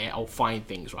get there, I'll find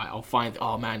things, right? I'll find,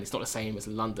 oh man, it's not the same as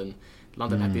London.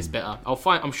 London had this better.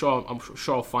 I'm sure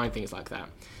I'll find things like that.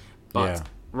 But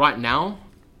right now,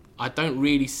 I don't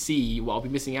really see what I'll be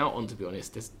missing out on, to be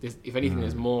honest. There's if anything,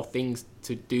 there's more things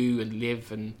to do and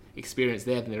live and experience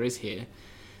there than there is here.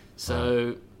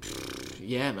 So,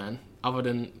 yeah, man. Other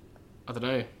than, I don't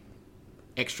know,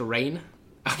 extra rain.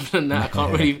 Other than that, I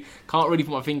can't really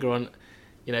put my finger on.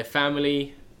 You know,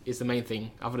 family is the main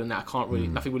thing. Other than that, I can't really.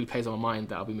 Nothing really plays on my mind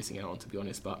that I'll be missing out on, to be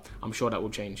honest. But I'm sure that will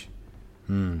change.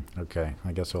 Okay,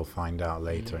 I guess we'll find out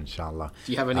later, inshallah.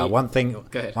 Do you have any? One thing.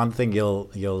 Go ahead. One thing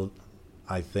you'll,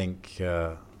 I think,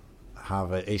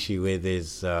 have an issue with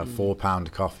is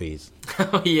 £4 coffees.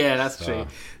 Oh yeah, that's true.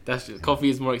 That's true. Coffee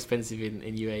is more expensive in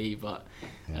UAE, but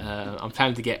I'm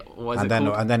planning to get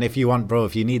and then if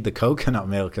you need the coconut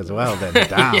milk as well, then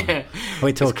damn,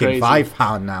 we're talking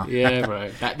 £5 now. Yeah, bro,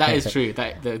 that is true.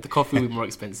 That the coffee will be more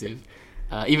expensive.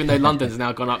 Even though London's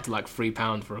now gone up to like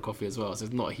 £3 for a coffee as well, so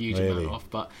it's not a huge amount off.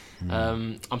 But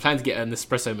I'm planning to get an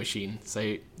espresso machine,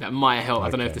 so that might help. Okay. I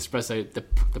don't know if the espresso,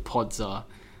 the pods are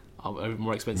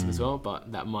more expensive as well,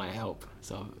 but that might help.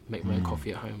 So I'll make my own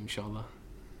coffee at home, inshallah.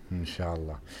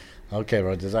 Inshallah. Okay,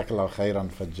 well, Jazakallah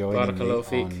khairan for joining me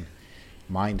on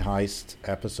Mind Heist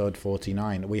episode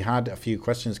 49. We had a few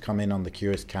questions come in on the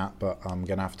Curious Cat, but I'm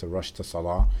going to have to rush to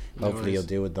Salah. Hopefully you'll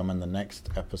deal with them in the next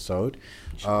episode.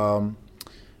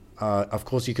 Of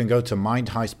course, you can go to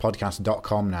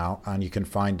mindheistpodcast.com now, and you can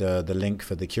find the link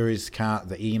for the Curious Cat,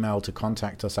 the email to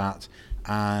contact us at,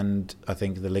 and I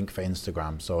think the link for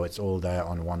Instagram. So it's all there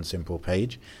on one simple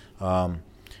page.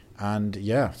 And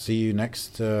yeah, see you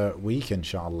next week,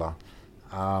 inshallah.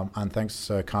 And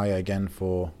thanks, Kaya, again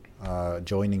for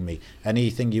joining me.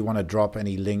 Anything you want to drop,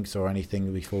 any links or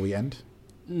anything before we end?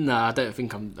 No, I don't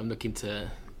think I'm looking to.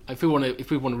 If people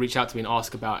want to reach out to me and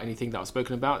ask about anything that I've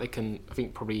spoken about, they can. I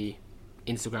think probably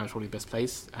Instagram is probably the best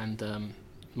place, and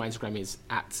my Instagram is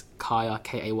at Kaya,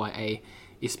 Kaya,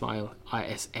 Ismail,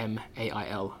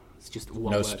 Ismail. It's just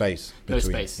one word. Space. No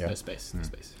space. No space.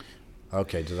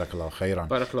 Okay, Jazakallah khairan.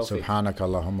 سبحانك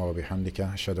اللهم وبحمدك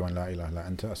أشهد أن لا إله إلا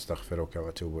أنت أستغفرك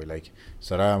وأتوب إليك.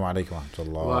 السلام عليكم ورحمة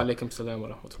الله. وعليكم السلام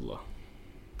ورحمة الله.